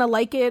you're not going to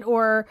like it,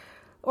 or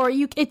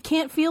it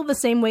can't feel the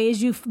same way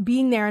as you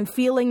being there and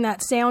feeling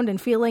that sound and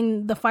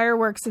feeling the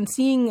fireworks and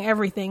seeing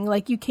everything.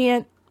 Like you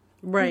can't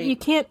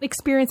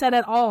experience that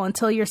at all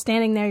until you're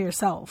standing there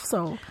yourself.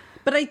 So,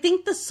 but I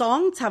think the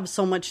songs have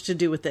so much to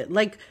do with it.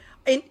 Like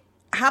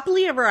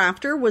Happily Ever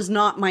After was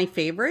not my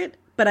favorite,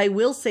 but I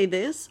will say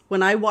this.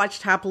 When I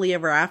watched Happily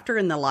Ever After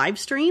in the live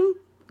stream,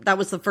 that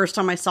was the first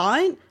time I saw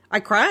it, I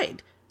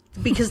cried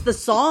because the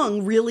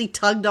song really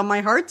tugged on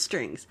my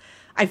heartstrings.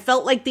 I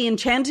felt like the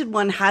Enchanted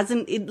one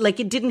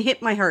it didn't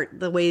hit my heart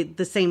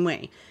the same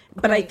way.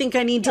 But I think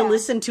I need to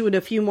listen to it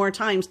a few more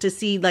times to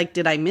see, like,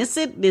 did I miss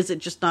it? Is it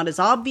just not as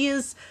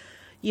obvious?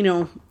 We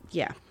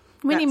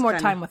need more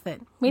time with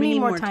it. We need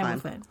more time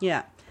with it.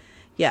 Yeah.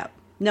 Yeah.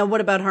 Now,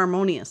 what about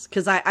Harmonious?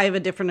 Because I have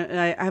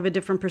a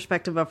different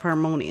perspective of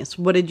Harmonious.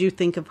 What did you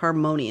think of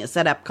Harmonious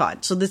at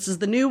Epcot? So this is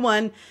the new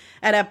one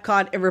at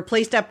Epcot. It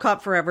replaced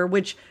Epcot Forever,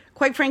 which,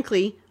 quite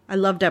frankly, I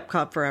loved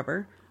Epcot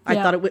Forever. I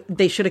thought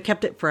they should have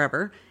kept it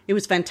forever. It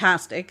was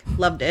fantastic.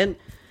 Loved it.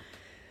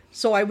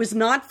 So I was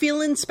not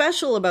feeling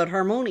special about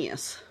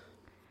Harmonious.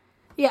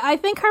 Yeah, I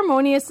think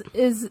Harmonious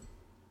is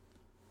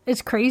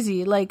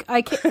crazy. Like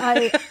I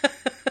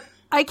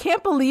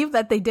can't believe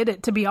that they did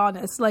it, to be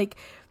honest. Like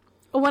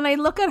when I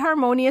look at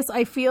Harmonious,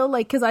 I feel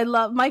like, because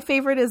my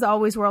favorite is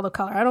always World of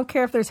Color. I don't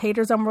care if there's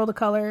haters on World of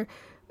Color.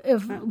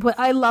 But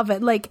I love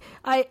it. Like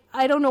I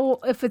don't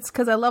know if it's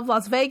because I love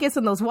Las Vegas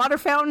and those water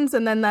fountains,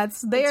 and then that's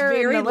there.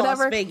 It's very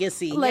whatever. Las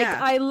Vegas-y. Like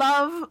I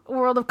love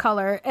World of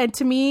Color, and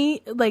to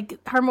me, like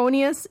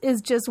Harmonious is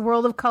just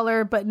World of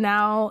Color, but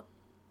now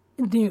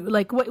new.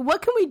 Like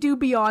what can we do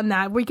beyond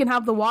that? We can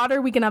have the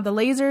water, we can have the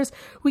lasers,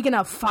 we can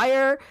have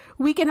fire,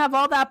 we can have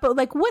all that. But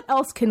like, what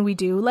else can we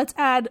do? Let's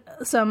add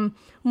some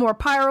more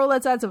pyro.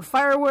 Let's add some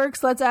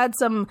fireworks. Let's add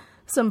some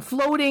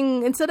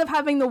floating, instead of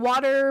having the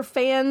water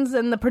fans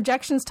and the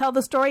projections tell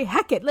the story.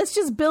 Heck it, let's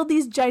just build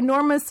these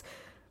ginormous,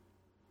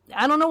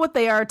 I don't know what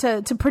they are,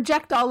 to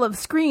project all of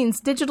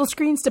screens, digital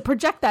screens, to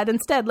project that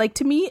instead. Like,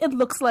 to me, it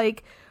looks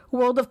like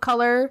World of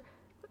Color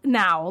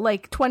now,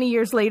 like 20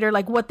 years later,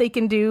 like what they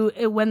can do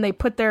when they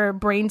put their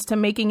brains to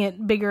making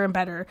it bigger and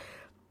better.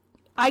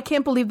 I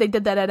can't believe they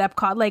did that at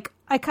Epcot. Like,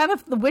 I kind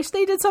of wish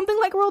they did something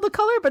like World of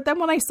Color, but then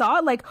when I saw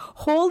it, like,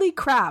 holy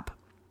crap.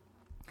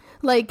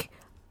 Like,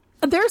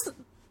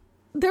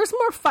 there's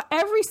more,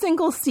 every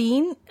single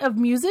scene of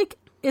music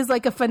is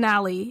like a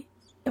finale,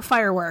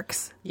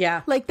 fireworks.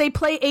 Yeah. Like they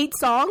play 8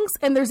 songs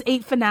and there's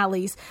 8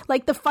 finales.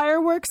 Like the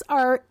fireworks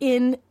are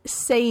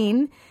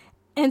insane.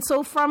 And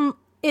so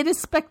it is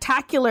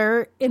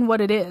spectacular in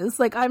what it is.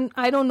 Like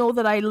I don't know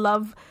that I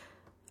love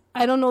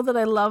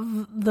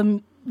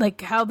the,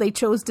 like how they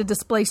chose to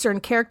display certain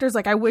characters.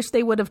 Like I wish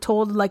they would have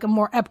told like a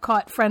more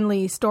Epcot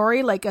friendly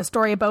story, like a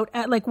story about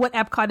like what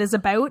Epcot is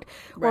about,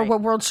 or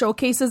what World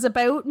Showcase is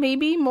about,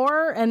 maybe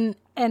more, and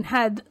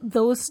had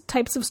those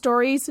types of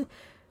stories,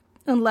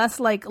 and less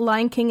like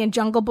Lion King and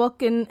Jungle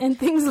Book and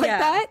things like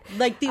that.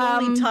 Like the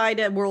only tie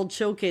to World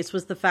Showcase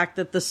was the fact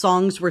that the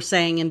songs were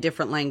sang in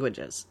different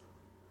languages.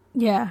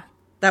 Yeah.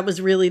 That was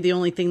really the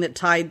only thing that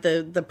tied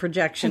the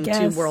projection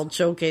to World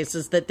Showcase,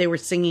 is that they were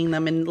singing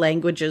them in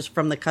languages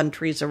from the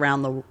countries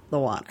around the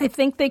water. I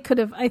think they could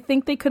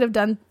have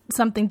done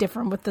something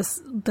different with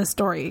the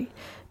story,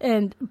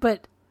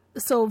 but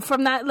so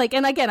from that, like,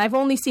 and again, I've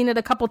only seen it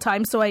a couple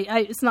times, so I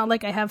it's not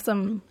like I have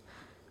some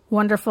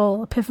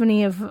wonderful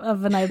epiphany of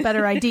a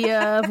better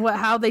idea of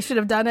how they should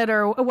have done it,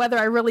 or whether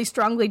I really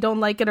strongly don't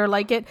like it or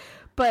like it.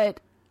 But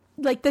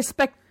like the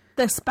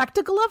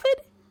spectacle of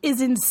it is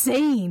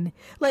insane,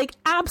 like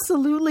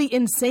absolutely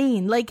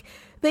insane. Like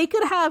they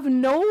could have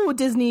no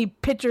Disney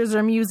pictures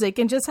or music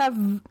and just have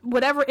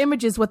whatever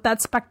images with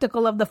that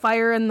spectacle of the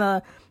fire and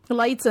the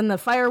lights and the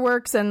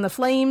fireworks and the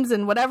flames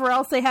and whatever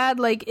else they had.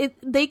 Like it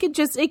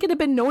could have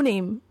been No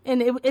Name,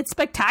 and it's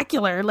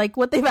spectacular. Like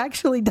what they've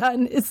actually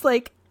done is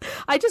like,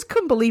 I just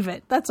couldn't believe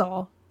it. That's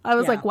all. I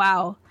was like,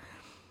 wow.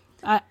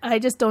 I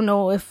just don't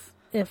know if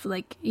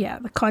like,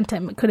 the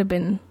content could have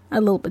been a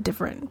little bit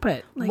different,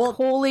 but like,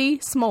 holy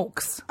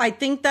smokes. I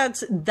think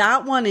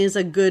that one is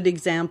a good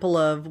example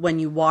of when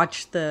you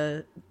watch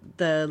the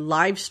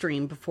live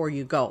stream before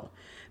you go,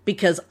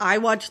 because I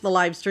watched the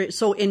live stream.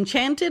 So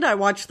Enchanted, I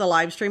watched the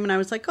live stream and I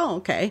was like, oh,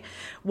 okay.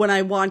 When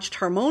I watched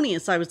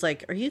Harmonious, I was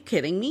like, are you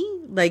kidding me?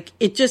 Like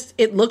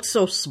it looked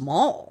so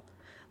small.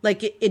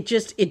 Like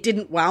it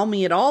didn't wow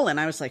me at all. And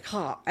I was like,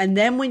 huh. And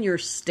then when you're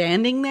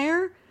standing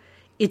there,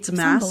 it's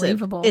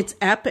massive. It's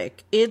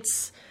epic.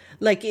 It's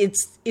like,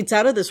 it's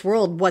out of this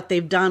world what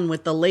they've done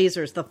with the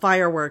lasers, the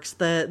fireworks,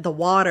 the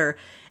water.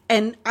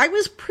 And I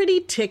was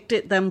pretty ticked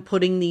at them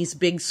putting these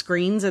big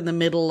screens in the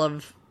middle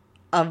of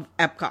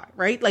Epcot,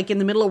 right? Like in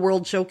the middle of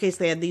World Showcase,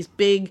 they had these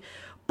big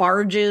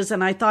barges,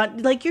 and I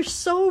thought, like, you're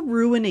so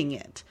ruining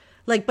it.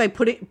 Like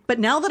but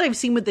now that I've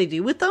seen what they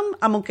do with them,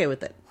 I'm okay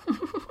with it.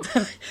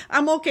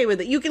 I'm okay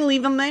with it. You can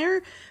leave them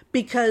there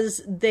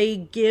because they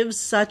give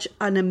such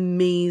an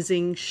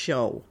amazing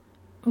show.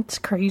 It's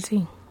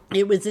crazy.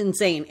 It was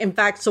insane. In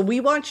fact, so we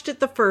watched it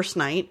the first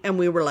night and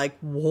we were like,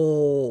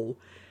 whoa.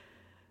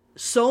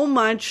 So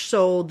much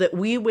so that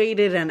we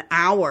waited an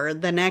hour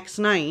the next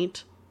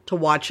night to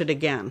watch it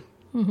again.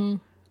 Mm-hmm.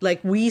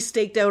 Like we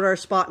staked out our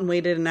spot and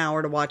waited an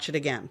hour to watch it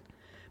again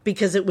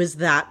because it was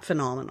that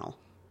phenomenal.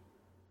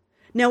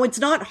 Now, it's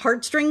not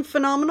heartstring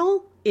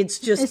phenomenal. It's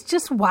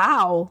just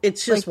wow.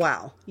 It's just like,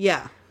 wow.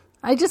 Yeah.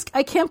 I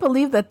can't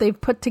believe that they've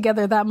put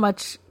together that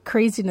much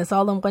craziness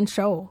all in one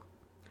show.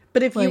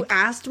 But if you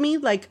asked me,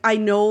 like, I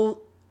know,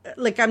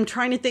 like, I'm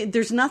trying to think,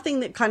 there's nothing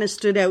that kind of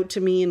stood out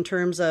to me in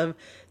terms of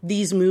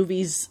these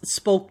movies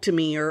spoke to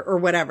me or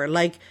whatever.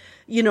 Like,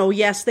 you know,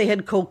 yes, they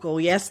had Coco.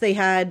 Yes, they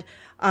had,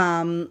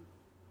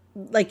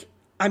 like,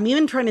 I'm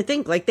even trying to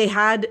think, like, they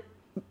had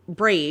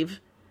Brave.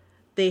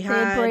 They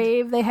had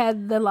Brave. They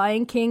had The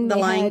Lion King.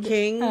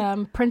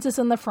 Princess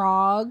and the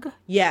Frog.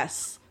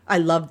 Yes. I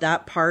loved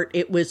that part.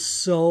 It was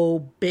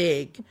so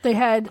big. They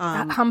had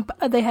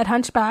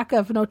Hunchback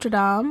of Notre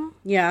Dame.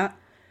 Yeah.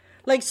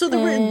 Like, so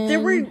there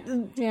were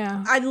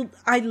yeah.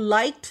 I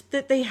liked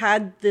that they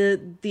had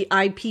the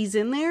IPs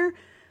in there,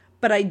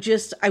 but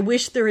I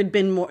wish there had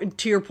been more,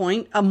 to your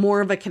point,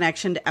 more of a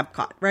connection to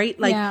Epcot, right?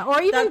 Like, yeah,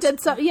 or even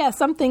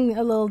something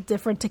a little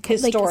different to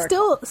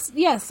historical. Like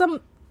still,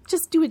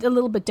 just do it a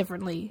little bit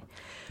differently.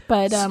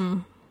 But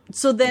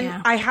so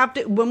then I have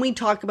to, when we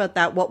talk about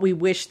that, what we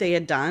wish they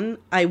had done,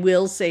 I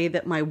will say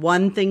that my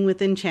one thing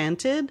with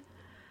Enchanted,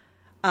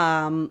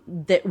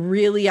 that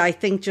really, I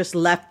think just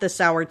left the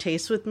sour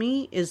taste with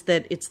me, is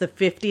that it's the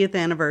 50th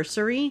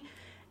anniversary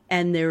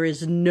and there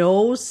is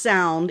no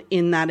sound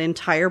in that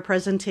entire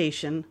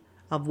presentation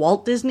of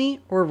Walt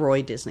Disney or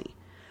Roy Disney.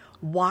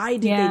 Why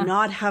did they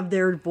not have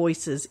their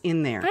voices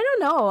in there? I don't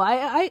know.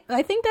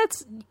 I think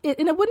that's it,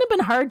 and it wouldn't have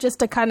been hard just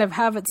to kind of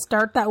have it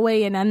start that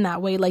way and end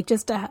that way, like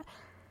just to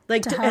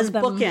as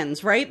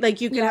bookends, right?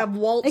 Like you could have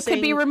Walt. It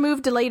could be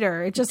removed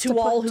later. It just to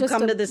all who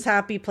come to this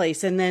happy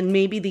place, and then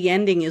maybe the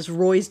ending is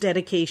Roy's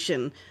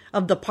dedication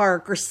of the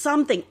park or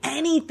something,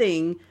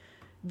 anything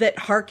that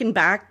harkened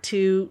back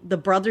to the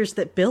brothers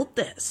that built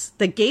this,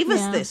 that gave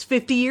us this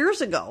 50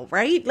 years ago,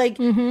 right? Like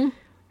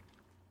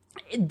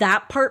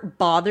that part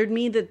bothered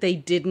me that they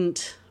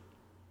didn't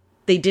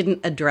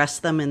address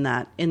them in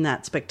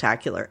that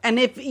spectacular. And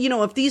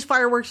if these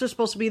fireworks are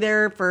supposed to be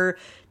there for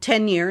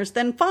 10 years,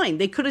 then fine.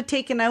 They could have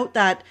taken out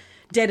that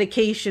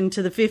dedication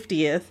to the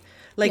 50th.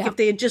 Like if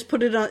they had just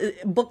put it on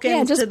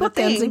bookends to the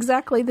thing.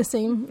 Exactly the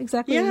same.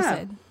 Exactly what you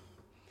said.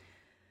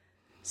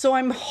 So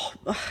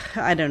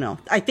I don't know.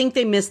 I think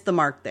they missed the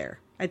mark there.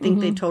 I think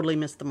they totally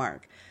missed the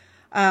mark.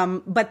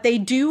 But they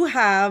do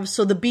have,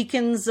 so the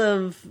beacons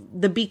of,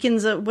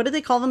 what do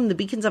they call them? The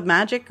beacons of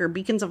magic or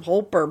beacons of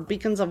hope or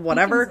beacons of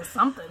whatever. Beacons of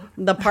something.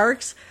 The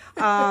parks.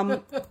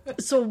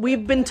 So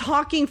we've been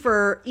talking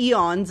for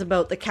eons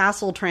about the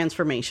castle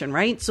transformation,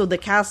 right? So the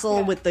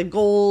castle with the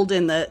gold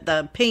and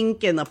the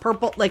pink and the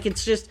purple, like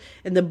it's just,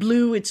 and the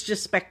blue, it's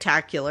just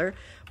spectacular.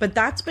 But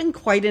that's been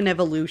quite an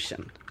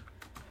evolution.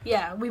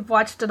 Yeah, we've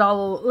watched it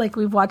all, like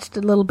we've watched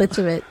little bits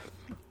of it.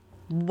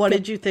 What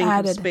did you think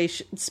of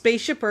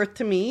Spaceship Earth?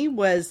 To me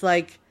was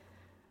like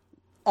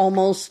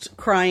almost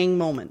crying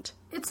moment.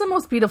 It's the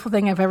most beautiful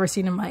thing I've ever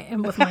seen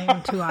with my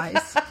own two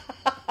eyes.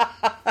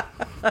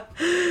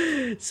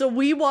 So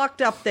we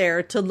walked up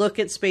there to look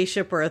at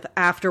Spaceship Earth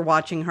after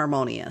watching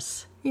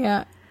Harmonious.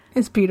 Yeah,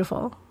 it's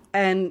beautiful.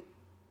 And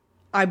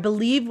I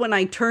believe when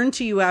I turned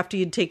to you after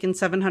you'd taken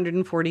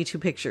 742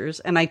 pictures,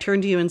 and I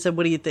turned to you and said,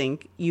 what do you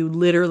think? You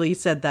literally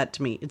said that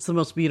to me. It's the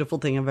most beautiful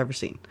thing I've ever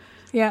seen.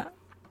 Yeah.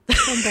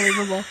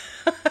 Unbelievable.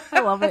 I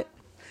love it.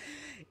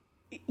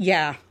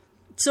 Yeah.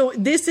 So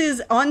this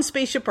is on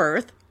Spaceship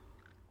Earth.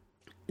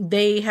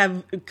 They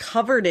have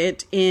covered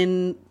it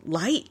in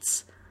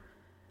lights.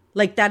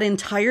 Like that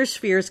entire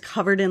sphere is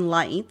covered in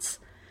lights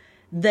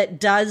that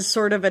does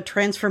sort of a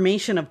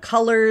transformation of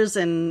colors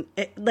and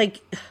it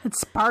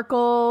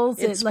sparkles.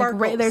 It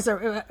sparkles. Like there's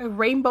a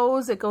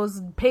rainbows. It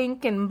goes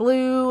pink and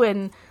blue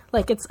and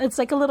like it's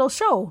like a little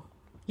show.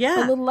 Yeah.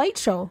 A little light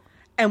show.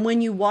 And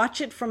when you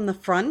watch it from the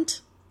front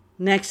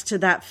next to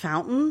that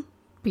fountain.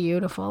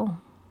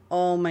 Beautiful.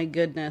 Oh my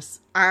goodness.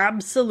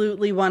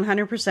 Absolutely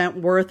 100%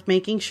 worth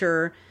making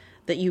sure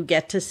that you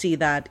get to see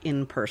that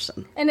in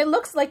person. And it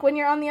looks like when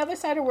you're on the other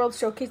side of World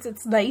Showcase,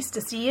 it's nice to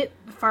see it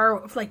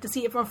from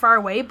far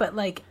away, but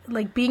like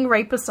being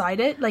right beside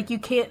it, like you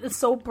can't, it's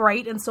so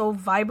bright and so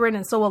vibrant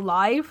and so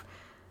alive.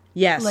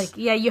 Yes. Like,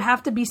 yeah, you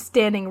have to be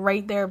standing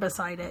right there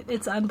beside it.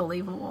 It's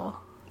unbelievable.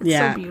 It's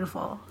so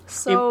beautiful.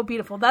 So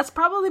beautiful. That's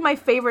probably my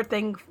favorite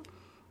thing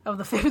of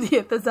the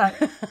 50th is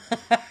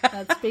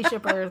that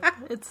Spaceship Earth.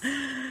 It's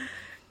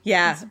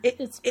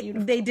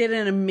beautiful. They did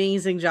an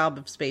amazing job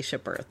of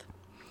Spaceship Earth.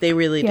 They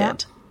really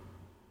did.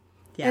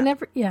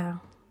 Yeah.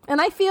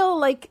 And I feel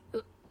like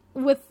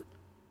with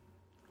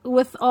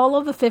all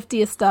of the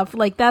 50th stuff,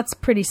 like that's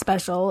pretty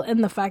special.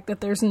 And the fact that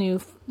there's new,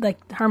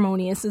 like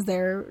Harmonious is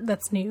there,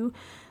 that's new.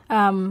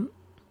 And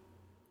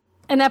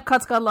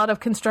Epcot's got a lot of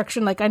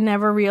construction. Like I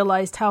never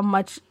realized how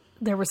much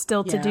there was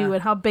still to do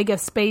and how big a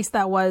space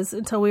that was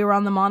until we were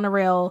on the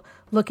monorail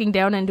looking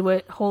down into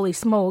it. Holy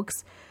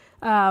smokes.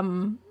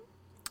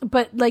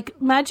 But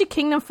like Magic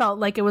Kingdom felt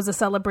like it was a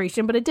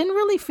celebration, but it didn't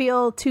really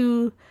feel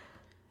too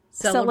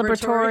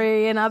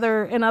celebratory in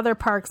other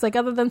parks, like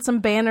other than some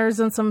banners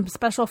and some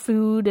special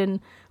food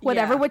and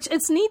whatever, which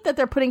it's neat that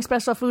they're putting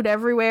special food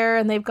everywhere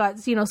and they've got,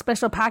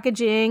 special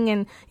packaging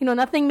and,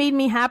 nothing made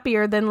me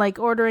happier than like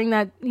ordering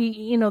that,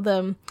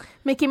 the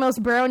Mickey Mouse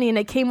brownie and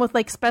it came with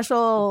like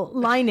special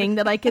lining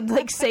that I could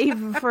like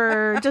save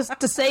for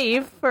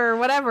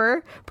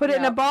whatever, put it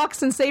in a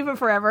box and save it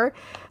forever.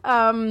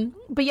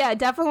 But yeah, it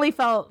definitely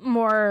felt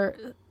more,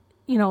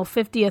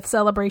 50th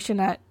celebration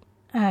at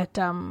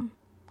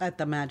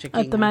the Magic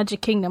Kingdom. At the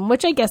Magic Kingdom,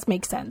 which I guess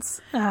makes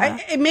sense.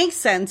 It makes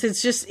sense. It's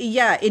just,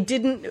 it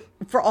didn't,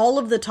 for all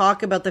of the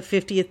talk about the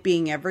 50th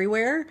being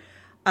everywhere,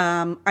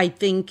 I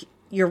think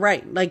you're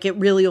right. Like, it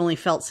really only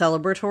felt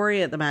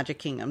celebratory at the Magic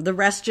Kingdom. The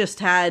rest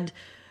just had,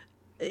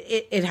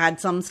 it had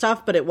some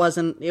stuff, but it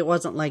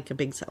wasn't like a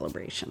big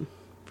celebration,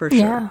 for sure.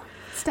 Yeah.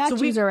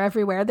 Statues are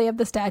everywhere. They have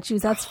the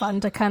statues. That's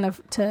fun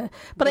to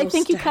but I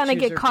think you kind of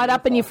get caught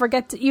up and you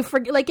forget,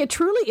 like, it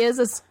truly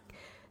is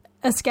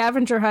a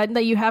scavenger hunt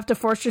that you have to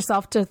force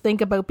yourself to think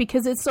about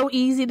because it's so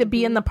easy to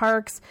be in the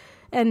parks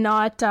and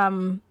not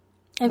and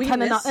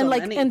kind of not and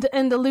like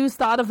and to lose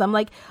thought of them.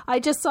 Like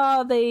I just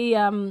saw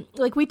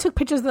like we took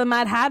pictures of the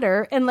Mad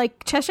Hatter and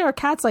like Cheshire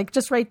Cat's like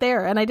just right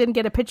there and I didn't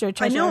get a picture of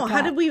Cheshire Cat.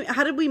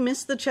 How did we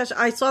miss the Cheshire?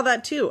 I saw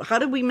that too. How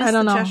did we miss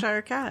the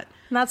Cheshire Cat?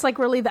 And that's like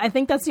really I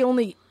think that's the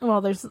only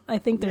there's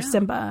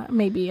Simba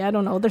maybe. I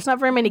don't know. There's not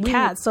very many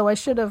cats, so I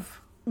should have.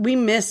 We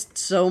missed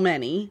so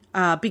many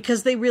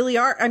because they really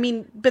are. I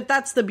mean, but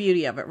that's the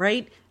beauty of it,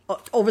 right?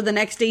 Over the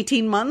next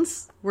 18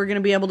 months, we're going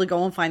to be able to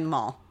go and find them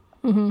all.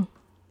 Mm-hmm.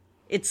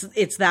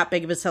 It's that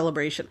big of a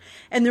celebration.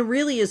 And there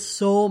really is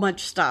so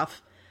much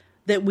stuff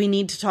that we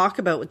need to talk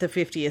about with the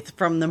 50th,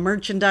 from the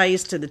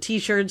merchandise to the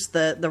T-shirts,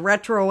 the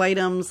retro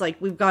items. Like,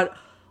 we've got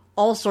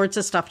all sorts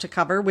of stuff to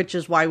cover, which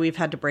is why we've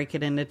had to break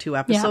it into 2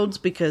 episodes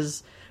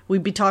because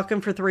we'd be talking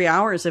for 3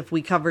 hours if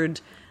we covered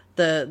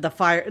the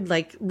fire.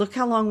 Like, look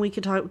how long we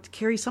could talk.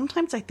 Carrie,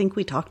 sometimes I think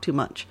we talk too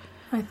much.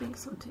 I think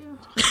so too.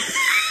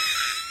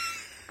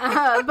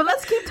 But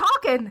let's keep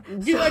talking.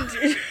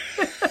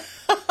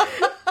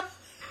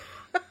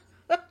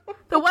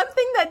 The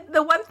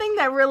one thing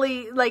that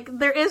really, like,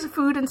 there is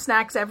food and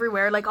snacks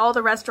everywhere. Like, all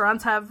the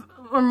restaurants have,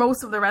 or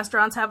most of the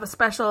restaurants have a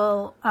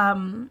special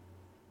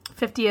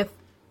 50th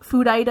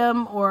food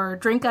item or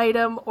drink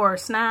item or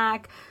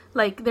snack.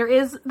 Like, there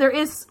is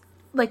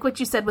like what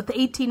you said with the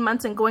 18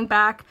 months and going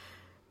back,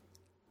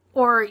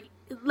 or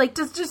like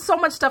just so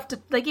much stuff to,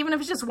 like, even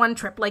if it's just one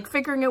trip, like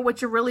figuring out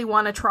what you really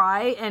want to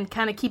try and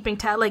kind of keeping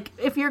like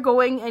if you're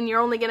going and you're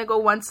only going to go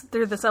once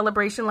through the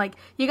celebration, like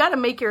you got to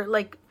make your,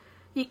 like,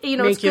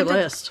 make your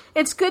list.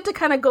 It's good to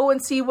kind of go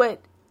and see what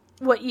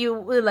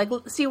you like,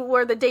 see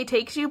where the day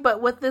takes you.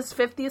 But with this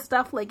 50th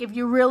stuff, like if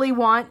you really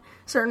want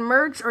certain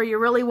merch or you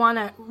really want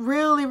to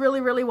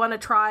really want to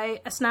try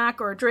a snack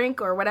or a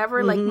drink or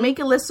whatever, like make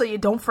a list so you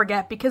don't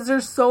forget, because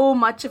there's so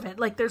much of it.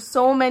 Like there's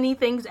so many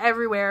things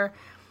everywhere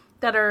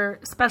that are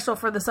special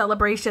for the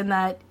celebration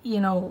that,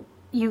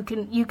 you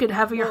could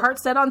have your heart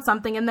set on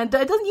something, and then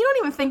you don't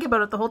even think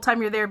about it the whole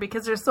time you're there,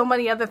 because there's so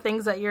many other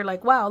things that you're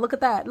like, wow, look at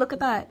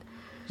that.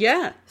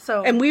 Yeah.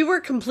 So, and we were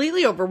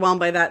completely overwhelmed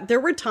by that. There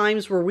were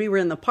times where we were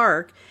in the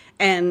park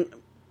and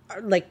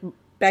like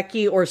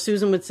Becky or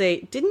Susan would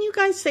say, didn't you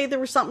guys say there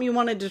was something you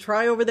wanted to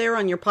try over there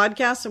on your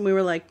podcast? And we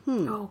were like,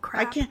 oh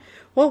crap, I can't,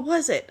 what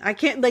was it? I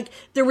can't, like,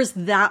 there was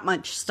that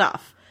much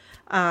stuff.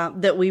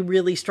 That we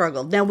really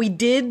struggled. Now, we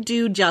did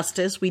do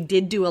justice. We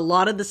did do a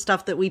lot of the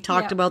stuff that we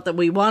talked about that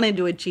we wanted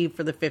to achieve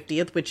for the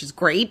 50th, which is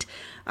great.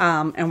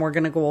 And we're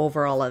going to go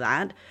over all of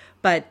that.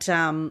 But,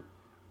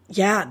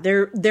 yeah,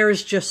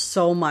 there's just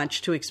so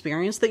much to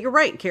experience that you're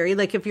right, Carrie.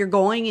 Like, if you're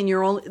going and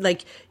you're only,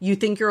 like, you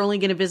think you're only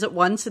going to visit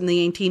once in the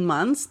 18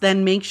 months,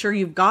 then make sure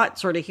you've got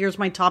sort of, here's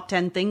my top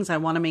 10 things I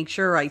want to make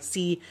sure I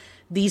see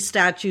these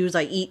statues,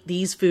 I eat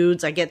these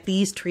foods, I get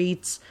these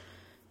treats,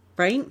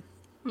 right?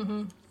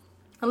 Mm-hmm.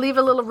 And leave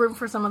a little room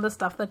for some of the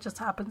stuff that just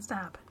happens to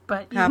happen.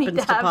 But you happens need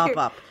to pop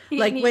up.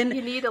 Like when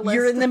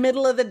you're in the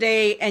middle of the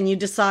day and you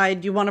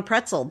decide you want a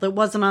pretzel that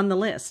wasn't on the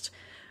list.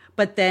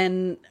 But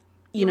then,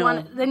 you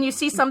know. Then you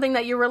see something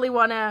that you really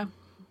want to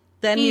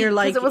then eat, you're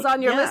like. Because it was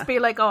on your list, but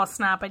you're like, oh,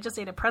 snap, I just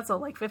ate a pretzel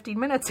like 15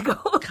 minutes ago.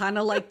 Kind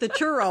of like the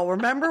churro.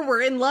 Remember,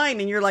 we're in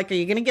line and you're like, are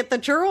you going to get the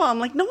churro? I'm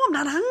like, no, I'm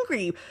not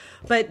hungry.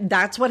 But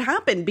that's what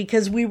happened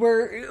because there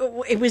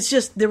was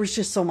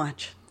just so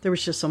much. There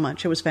was just so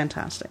much. It was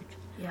fantastic.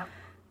 Yeah.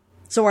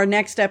 So our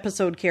next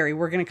episode, Carrie,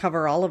 we're going to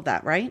cover all of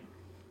that, right?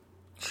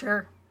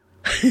 Sure.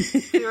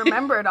 You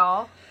remember it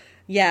all.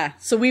 Yeah.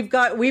 So we've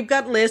got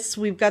lists.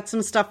 We've got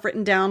some stuff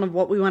written down of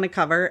what we want to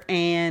cover.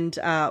 And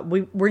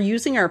we're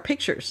using our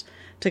pictures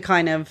to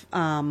kind of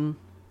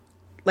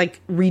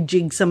like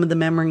rejig some of the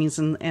memories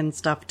and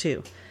stuff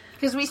too.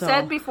 Because we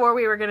said before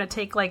we were going to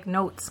take like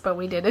notes, but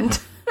we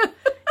didn't.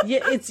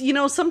 Yeah, it's,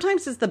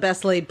 sometimes it's the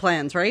best laid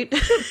plans, right?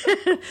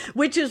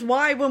 Which is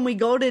why when we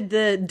go to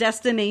the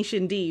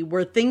Destination D,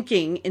 we're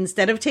thinking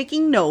instead of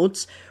taking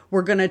notes,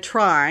 we're going to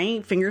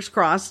try, fingers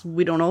crossed,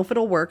 we don't know if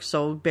it'll work,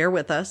 so bear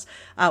with us.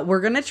 We're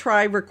going to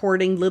try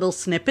recording little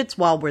snippets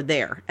while we're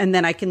there. And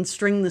then I can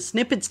string the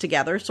snippets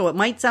together. So it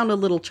might sound a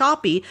little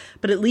choppy,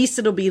 but at least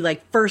it'll be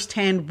like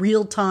firsthand,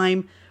 real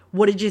time.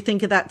 What did you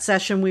think of that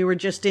session we were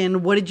just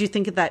in? What did you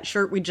think of that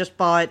shirt we just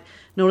bought?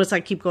 Notice I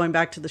keep going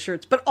back to the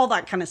shirts, but all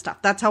that kind of stuff.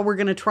 That's how we're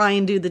going to try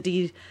and do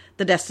the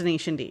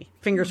Destination D.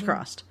 Fingers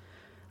crossed.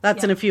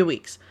 That's in a few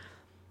weeks.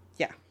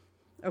 Yeah.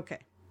 Okay.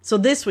 So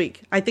this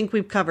week, I think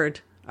we've covered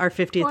our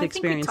 50th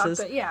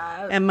experiences.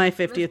 And my 50th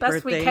birthday.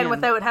 Best we can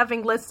without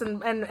having lists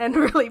and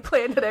really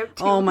planned it out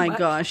too Oh my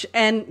gosh.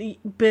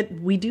 But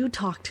we do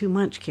talk too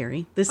much,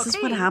 Carrie. This is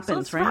what happens, so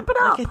let's right? Wrap it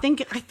up.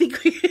 Like, I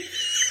think we...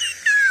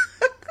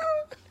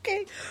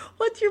 Okay,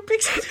 what's your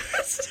pixie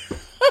dust?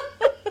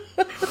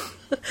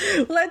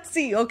 Let's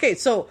see. Okay,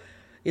 so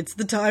it's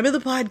the time of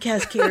the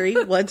podcast, Carrie.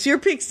 What's your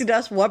pixie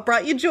dust? What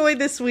brought you joy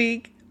this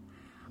week?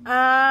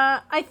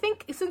 I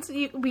think since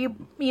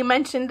you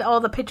mentioned all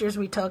the pictures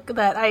we took,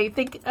 that I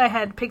think I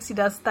had pixie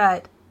dust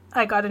that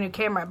I got a new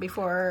camera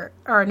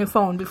or a new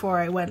phone before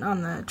I went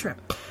on the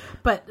trip.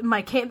 But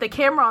the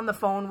camera on the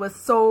phone was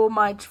so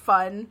much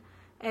fun,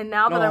 and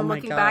now that I'm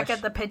looking back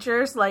at the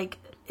pictures, like,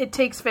 it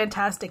takes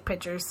fantastic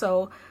pictures.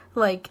 So,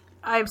 like,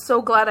 I'm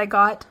so glad I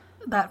got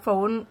that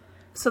phone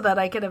so that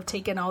I could have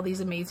taken all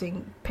these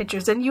amazing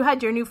pictures. And you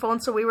had your new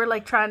phone, so we were,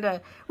 like,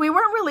 we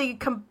weren't really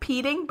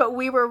competing, but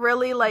we were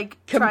really, like,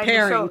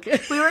 comparing.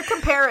 We were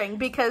comparing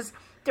because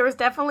there was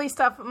definitely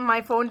stuff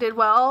my phone did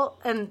well,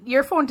 and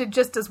your phone did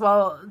just as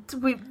well.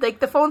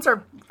 The phones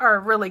are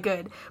really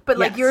good, but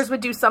like yours would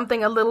do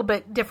something a little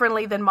bit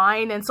differently than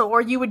mine, and so, or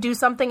you would do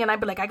something, and I'd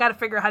be like, I got to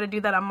figure out how to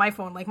do that on my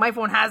phone. Like, my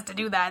phone has to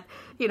do that.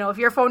 If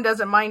your phone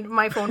doesn't,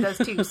 my phone does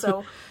too.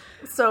 So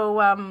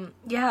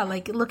yeah,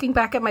 like, looking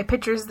back at my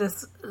pictures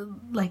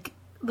the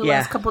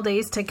last couple of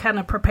days to kind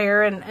of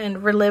prepare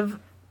and relive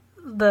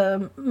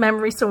the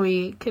memory so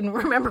we can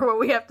remember what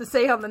we have to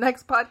say on the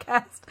next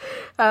podcast.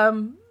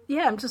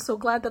 Yeah, I'm just so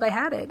glad that I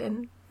had it,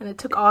 and it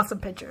took awesome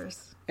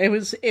pictures. It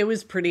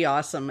was pretty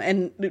awesome.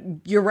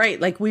 And you're right.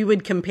 Like, we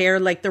would compare,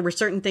 like, there were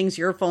certain things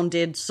your phone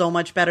did so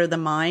much better than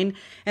mine.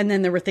 And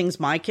then there were things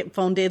my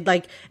phone did,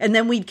 like, and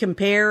then we'd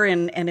compare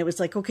and it was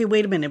like, okay,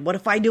 wait a minute. What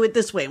if I do it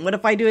this way? And what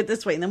if I do it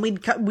this way? And then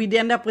we'd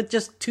end up with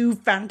just two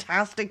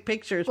fantastic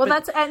pictures. Well,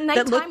 that's at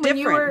nighttime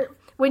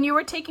when you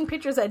were taking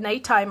pictures at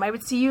nighttime, I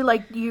would see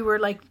you were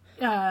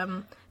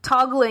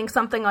toggling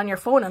something on your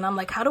phone, and I'm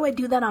like, how do I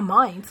do that on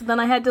mine? So then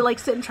I had to, like,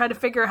 sit and try to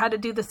figure out how to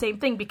do the same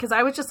thing, because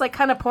I was just, like,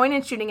 kind of point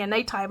and shooting at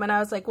nighttime, and I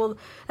was like, well,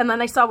 and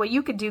then I saw what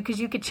you could do, because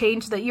you could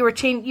change that. You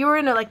were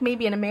in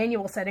maybe in a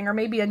manual setting, or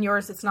maybe on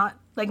yours it's not.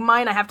 Like,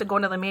 mine, I have to go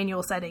into the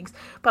manual settings,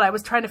 but I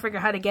was trying to figure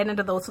out how to get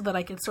into those so that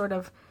I could sort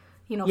of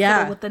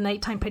fiddle with the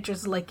nighttime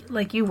pictures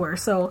like you were.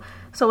 So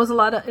it was a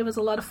lot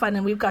of fun,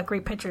 and we've got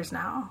great pictures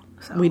now.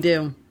 So. We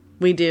do.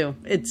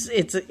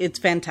 It's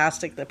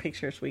fantastic, the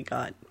pictures we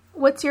got.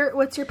 What's your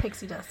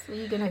pixie dust? Are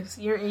you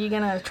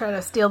gonna try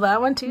to steal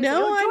that one too?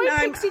 No, I'm not.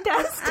 Pixie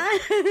dust.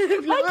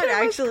 I'm not,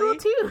 actually. Cool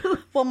too.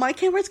 Well, my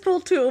camera's cool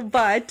too,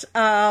 but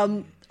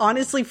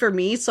honestly for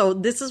me, so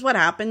this is what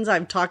happens.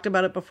 I've talked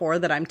about it before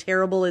that I'm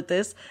terrible at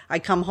this. I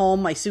come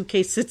home, my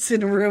suitcase sits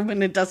in a room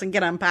and it doesn't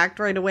get unpacked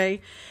right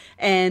away.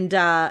 And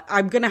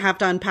I'm going to have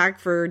to unpack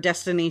for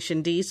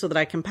Destination D so that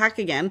I can pack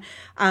again.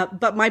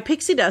 But my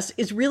pixie dust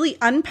is really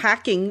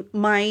unpacking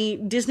my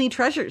Disney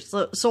treasures.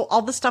 So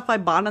all the stuff I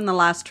bought on the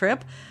last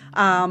trip,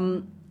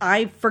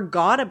 I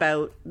forgot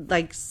about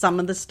like some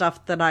of the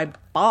stuff that I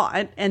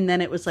bought. And then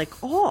it was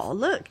like, oh,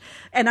 look.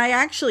 And I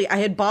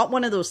had bought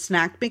one of those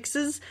snack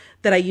mixes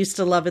that I used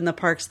to love in the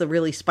parks, the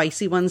really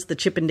spicy ones, the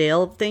Chip and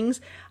Dale things.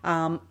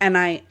 And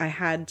I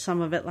had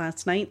some of it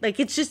last night. Like,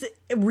 it's just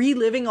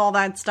reliving all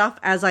that stuff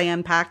as I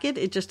unpack it.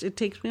 It takes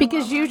me a while.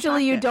 Because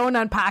usually you don't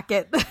unpack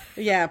it.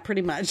 Yeah,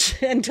 pretty much.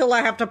 Until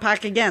I have to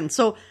pack again.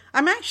 So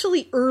I'm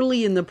actually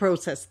early in the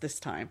process this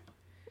time.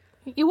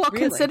 Well, really?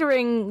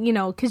 Considering,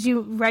 because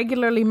you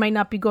regularly might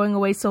not be going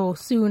away so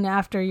soon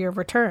after your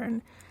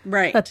return.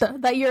 Right.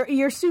 That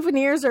your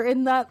souvenirs are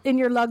in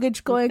your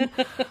luggage going,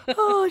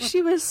 oh,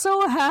 she was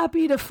so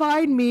happy to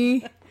find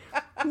me.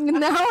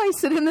 Now I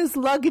sit in this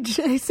luggage,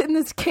 I sit in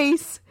this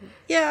case.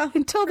 Yeah.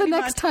 Until the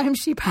next time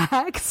she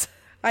packs.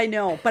 I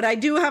know, but I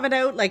do have it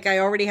out. Like, I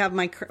already have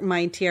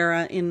my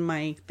tiara in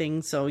my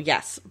thing. So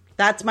yes,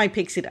 that's my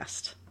pixie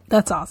dust.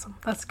 That's awesome.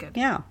 That's good.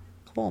 Yeah.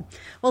 Cool.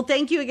 Well,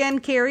 thank you again,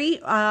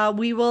 Carrie.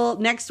 We will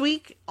next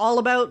week all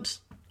about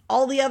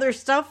all the other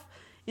stuff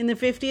in the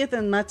 50th,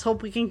 and let's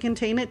hope we can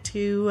contain it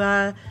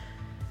to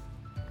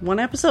one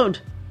episode.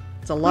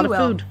 It's a lot of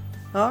food.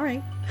 All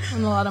right.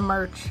 And a lot of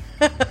merch.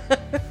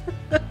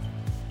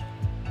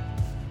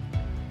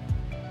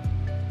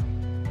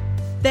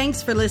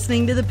 Thanks for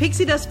listening to the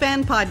Pixie Dust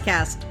Fan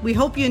Podcast. We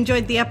hope you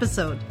enjoyed the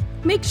episode.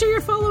 Make sure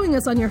you're following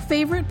us on your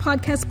favorite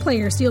podcast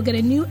player so you'll get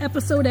a new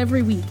episode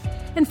every week.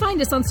 And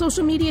find us on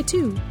social media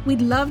too.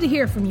 We'd love to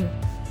hear from you.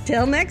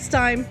 Till next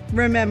time,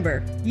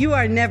 remember, you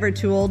are never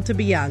too old to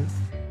be young.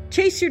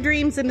 Chase your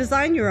dreams and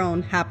design your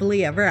own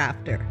happily ever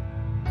after.